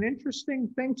 which is an interesting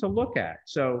thing to look at.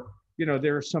 So,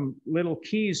 there are some little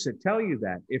keys that tell you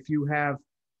that. If you have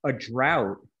a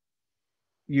drought,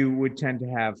 you would tend to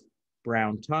have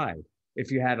brown tide. If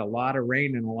you had a lot of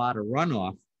rain and a lot of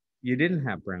runoff, you didn't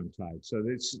have brown tide. So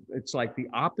it's like the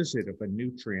opposite of a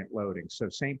nutrient loading. So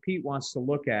St. Pete wants to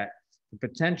look at the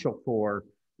potential for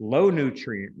low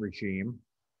nutrient regime.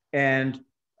 And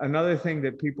another thing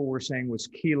that people were saying was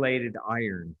chelated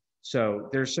iron. So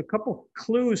there's a couple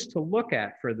clues to look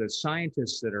at for the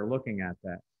scientists that are looking at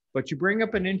that. But you bring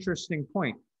up an interesting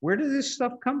point. Where did this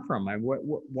stuff come from?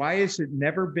 Why has it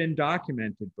never been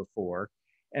documented before?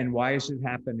 And why is it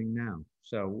happening now?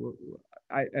 So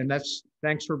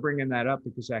thanks for bringing that up,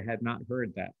 because I had not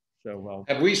heard that. So well.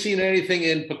 Have we seen anything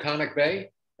in Peconic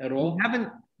Bay at all? We haven't.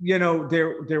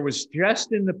 There was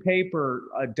just in the paper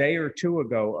a day or two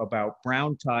ago about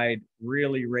brown tide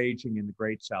really raging in the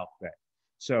Great South Bay.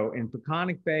 So in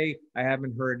Peconic Bay, I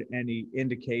haven't heard any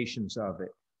indications of it.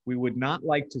 We would not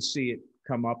like to see it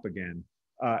come up again.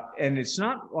 And it's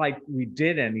not like we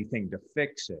did anything to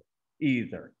fix it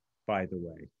either, by the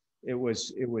way. It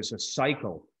was a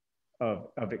cycle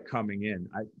of it coming in.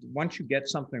 Once you get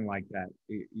something like that,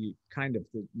 you kind of,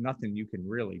 nothing you can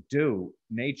really do.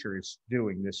 Nature is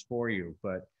doing this for you,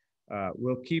 but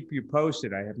we'll keep you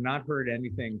posted. I have not heard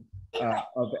anything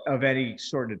of any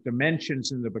sort of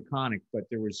dimensions in the Peconic, but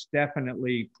there was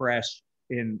definitely press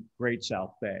in Great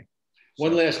South Bay.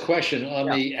 One last question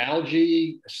on the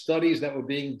algae studies that were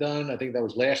being done. I think that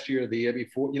was last year or the year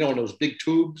before, in those big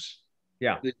tubes.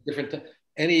 Yeah. The different,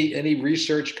 any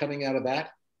research coming out of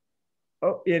that?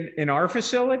 Oh, in our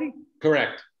facility?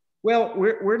 Correct. Well,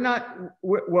 we're not,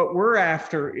 what we're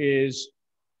after is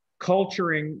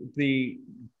culturing the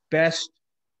best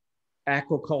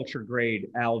aquaculture grade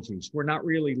algae. We're not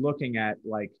really looking at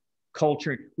like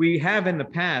culturing. We have in the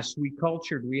past, we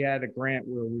had a grant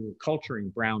where we were culturing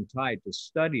brown tide to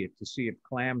study it, to see if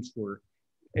clams were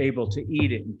able to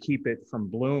eat it and keep it from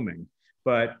blooming.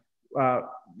 But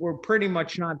we're pretty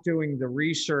much not doing the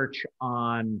research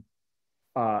on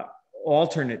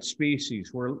alternate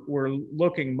species. We're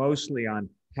looking mostly on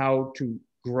how to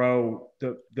grow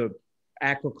the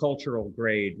aquacultural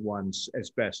grade ones as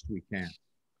best we can.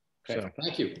 Okay, so,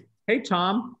 thank you. Hey,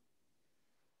 Tom,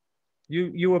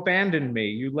 you abandoned me.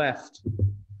 You left.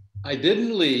 I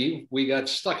didn't leave. We got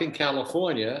stuck in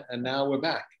California, and now we're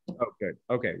back. Oh, good.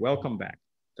 Okay, welcome back.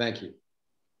 Thank you.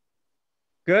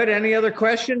 Good. Any other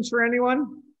questions for anyone?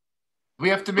 Do we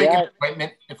have to make an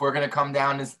appointment if we're going to come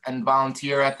down and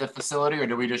volunteer at the facility, or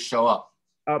do we just show up?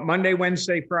 Monday,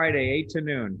 Wednesday, Friday, 8 to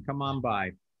noon. Come on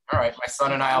by. All right. My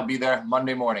son and I will be there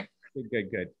Monday morning.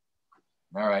 Good.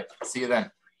 All right. See you then.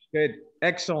 Good.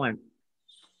 Excellent.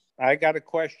 I got a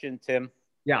question, Tim.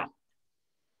 Yeah.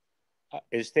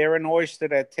 Is there an oyster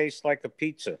that tastes like a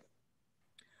pizza?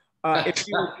 If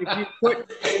you put,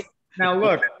 now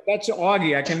look, that's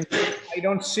Augie. I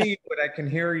don't see you, but I can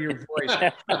hear your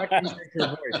voice. I can hear your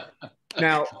voice.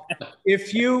 Now,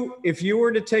 if you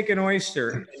were to take an oyster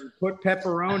and put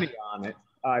pepperoni on it,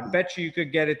 I bet you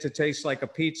could get it to taste like a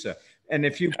pizza. And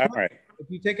if you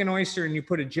take an oyster and you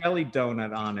put a jelly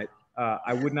donut on it,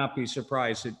 I would not be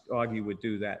surprised that Augie would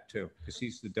do that too, because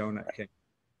he's the donut king.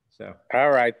 So.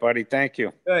 All right, buddy. Thank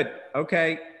you. Good.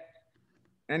 Okay.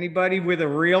 Anybody with a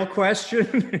real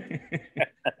question?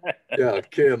 Yeah,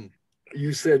 Kim,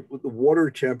 you said with the water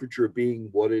temperature being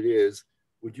what it is,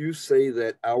 would you say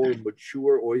that our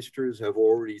mature oysters have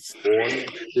already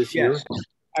spawned this year? Yes,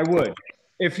 I would.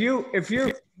 If you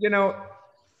know,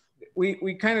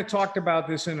 we kind of talked about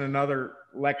this in another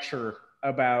lecture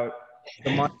about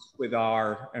the months with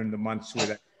R and the months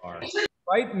with R.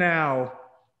 Right now,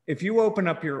 if you open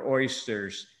up your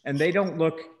oysters and they don't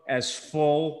look as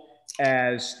full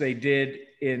as they did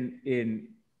in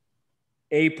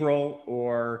April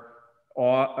or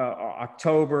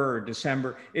October or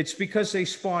December, it's because they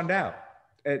spawned out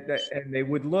and they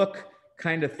would look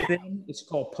kind of thin. It's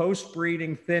called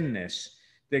post-breeding thinness.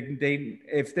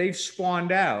 If they've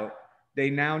spawned out, they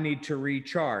now need to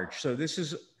recharge. So this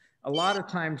is a lot of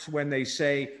times when they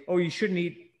say, oh, you shouldn't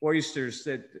eat oysters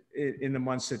that in the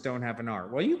months that don't have an R.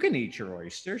 Well, you can eat your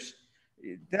oysters.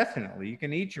 Definitely, you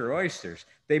can eat your oysters.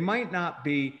 They might not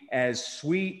be as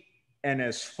sweet and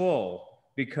as full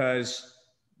because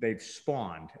they've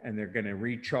spawned and they're going to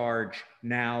recharge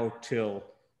now till,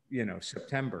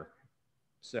 September.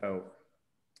 So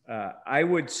I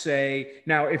would say,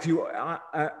 now if you,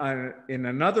 in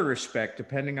another respect,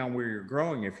 depending on where you're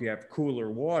growing, if you have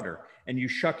cooler water and you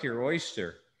shuck your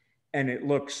oyster and it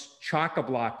looks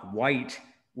chock-a-block white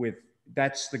with,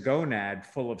 that's the gonad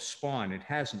full of spawn. It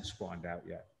hasn't spawned out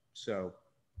yet. So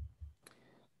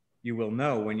you will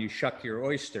know when you shuck your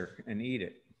oyster and eat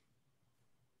it.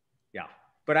 Yeah.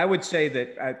 But I would say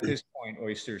that at this point,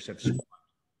 oysters have spawned.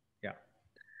 Yeah.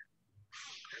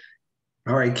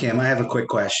 All right, Kim, I have a quick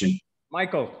question.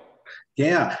 Michael.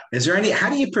 Yeah. Is there how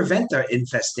do you prevent the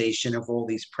infestation of all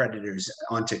these predators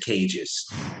onto cages?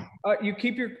 You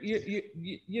keep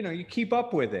you keep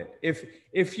up with it.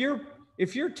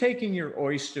 If you're taking your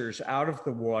oysters out of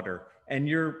the water and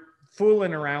you're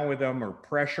fooling around with them or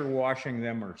pressure washing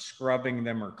them or scrubbing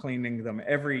them or cleaning them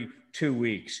every 2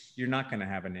 weeks, you're not going to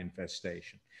have an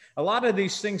infestation. A lot of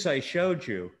these things I showed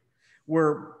you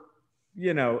were,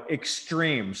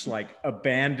 extremes, like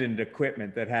abandoned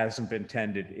equipment that hasn't been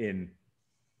tended in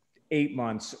 8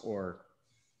 months or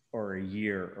a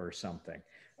year or something.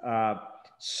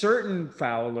 Certain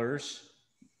fowlers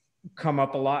come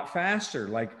up a lot faster.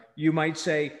 Like you might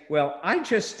say, well, I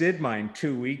just did mine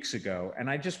 2 weeks ago and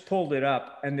I just pulled it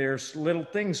up and there's little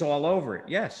things all over it.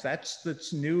 Yes, that's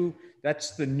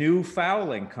the new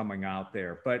fouling coming out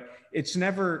there, but it's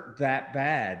never that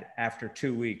bad after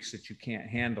 2 weeks that you can't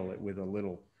handle it with a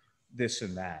little this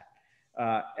and that.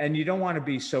 And you don't want to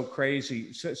be so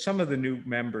crazy. So some of the new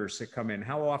members that come in,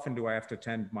 how often do I have to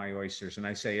tend my oysters? And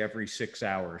I say every 6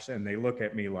 hours. And they look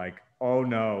at me like, oh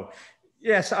no.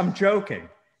 Yes, I'm joking.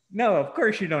 No, of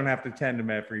course you don't have to tend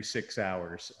them every 6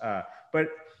 hours. But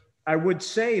I would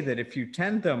say that if you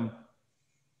tend them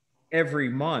every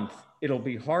month, it'll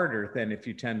be harder than if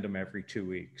you tend them every 2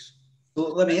 weeks.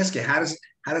 Well, let me ask you, how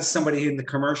does somebody in the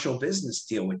commercial business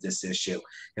deal with this issue?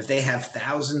 If they have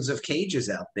thousands of cages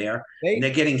out there and they're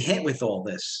getting hit with all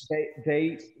this.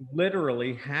 They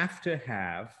literally have to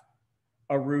have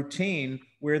a routine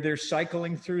where they're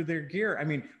cycling through their gear. I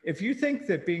mean, if you think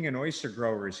that being an oyster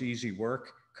grower is easy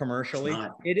work commercially,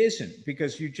 it isn't,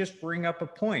 because you just bring up a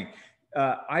point.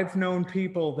 I've known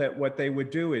people that what they would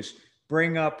do is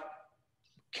bring up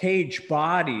cage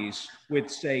bodies with,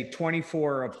 say,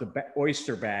 24 of the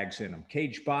oyster bags in them,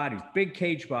 cage bodies, big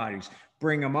cage bodies,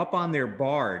 bring them up on their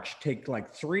barge, take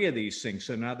like 3 of these things.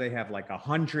 So now they have like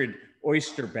 100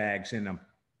 oyster bags in them,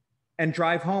 and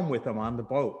drive home with them on the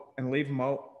boat and leave them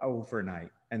overnight.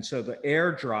 And so the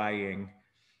air drying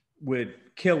would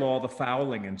kill all the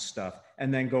fouling and stuff,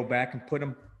 and then go back and put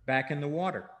them back in the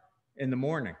water in the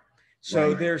morning.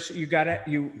 So there's,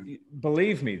 you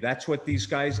believe me, that's what these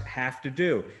guys have to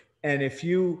do. And if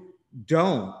you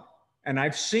don't, and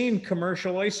I've seen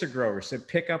commercial oyster growers that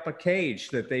pick up a cage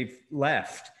that they've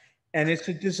left, and it's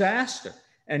a disaster.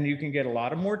 And you can get a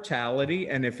lot of mortality.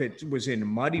 And if it was in a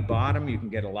muddy bottom, you can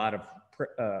get a lot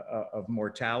of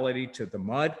mortality to the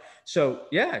mud. So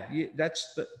yeah,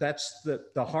 that's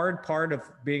the hard part of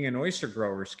being an oyster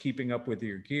grower, is keeping up with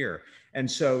your gear. And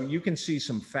so you can see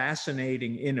some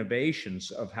fascinating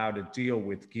innovations of how to deal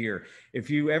with gear. If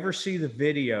you ever see the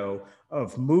video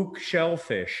of mook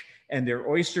shellfish and their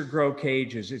oyster grow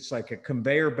cages, it's like a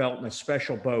conveyor belt in a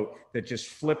special boat that just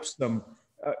flips them.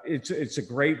 It's a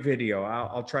great video.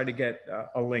 I'll try to get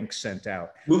a link sent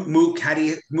out. Mook, how do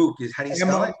you spell it?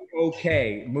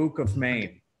 M-O-O-K, Mook of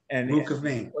Maine. And Mook of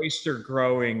Maine. Oyster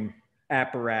growing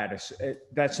apparatus.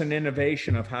 That's an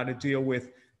innovation of how to deal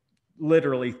with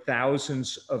literally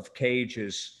thousands of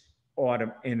cages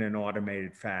in an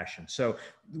automated fashion. So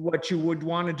what you would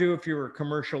want to do if you're a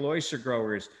commercial oyster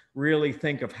grower is really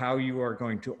think of how you are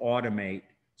going to automate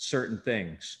certain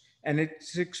things. And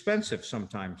it's expensive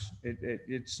sometimes.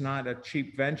 It's not a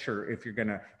cheap venture if you're going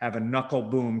to have a knuckle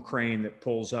boom crane that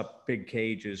pulls up big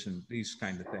cages and these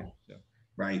kind of things. So.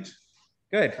 Right.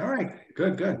 Good. All right.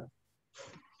 Good.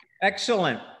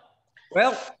 Excellent.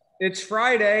 Well, it's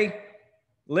Friday.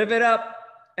 Live it up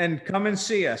and come and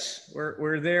see us.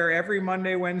 We're there every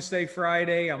Monday, Wednesday,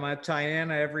 Friday. I'm at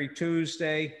Tiana every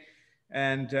Tuesday.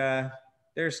 And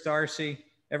there's Darcy.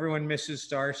 Everyone misses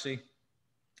Darcy.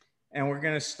 And we're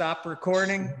going to stop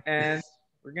recording and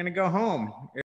we're going to go home.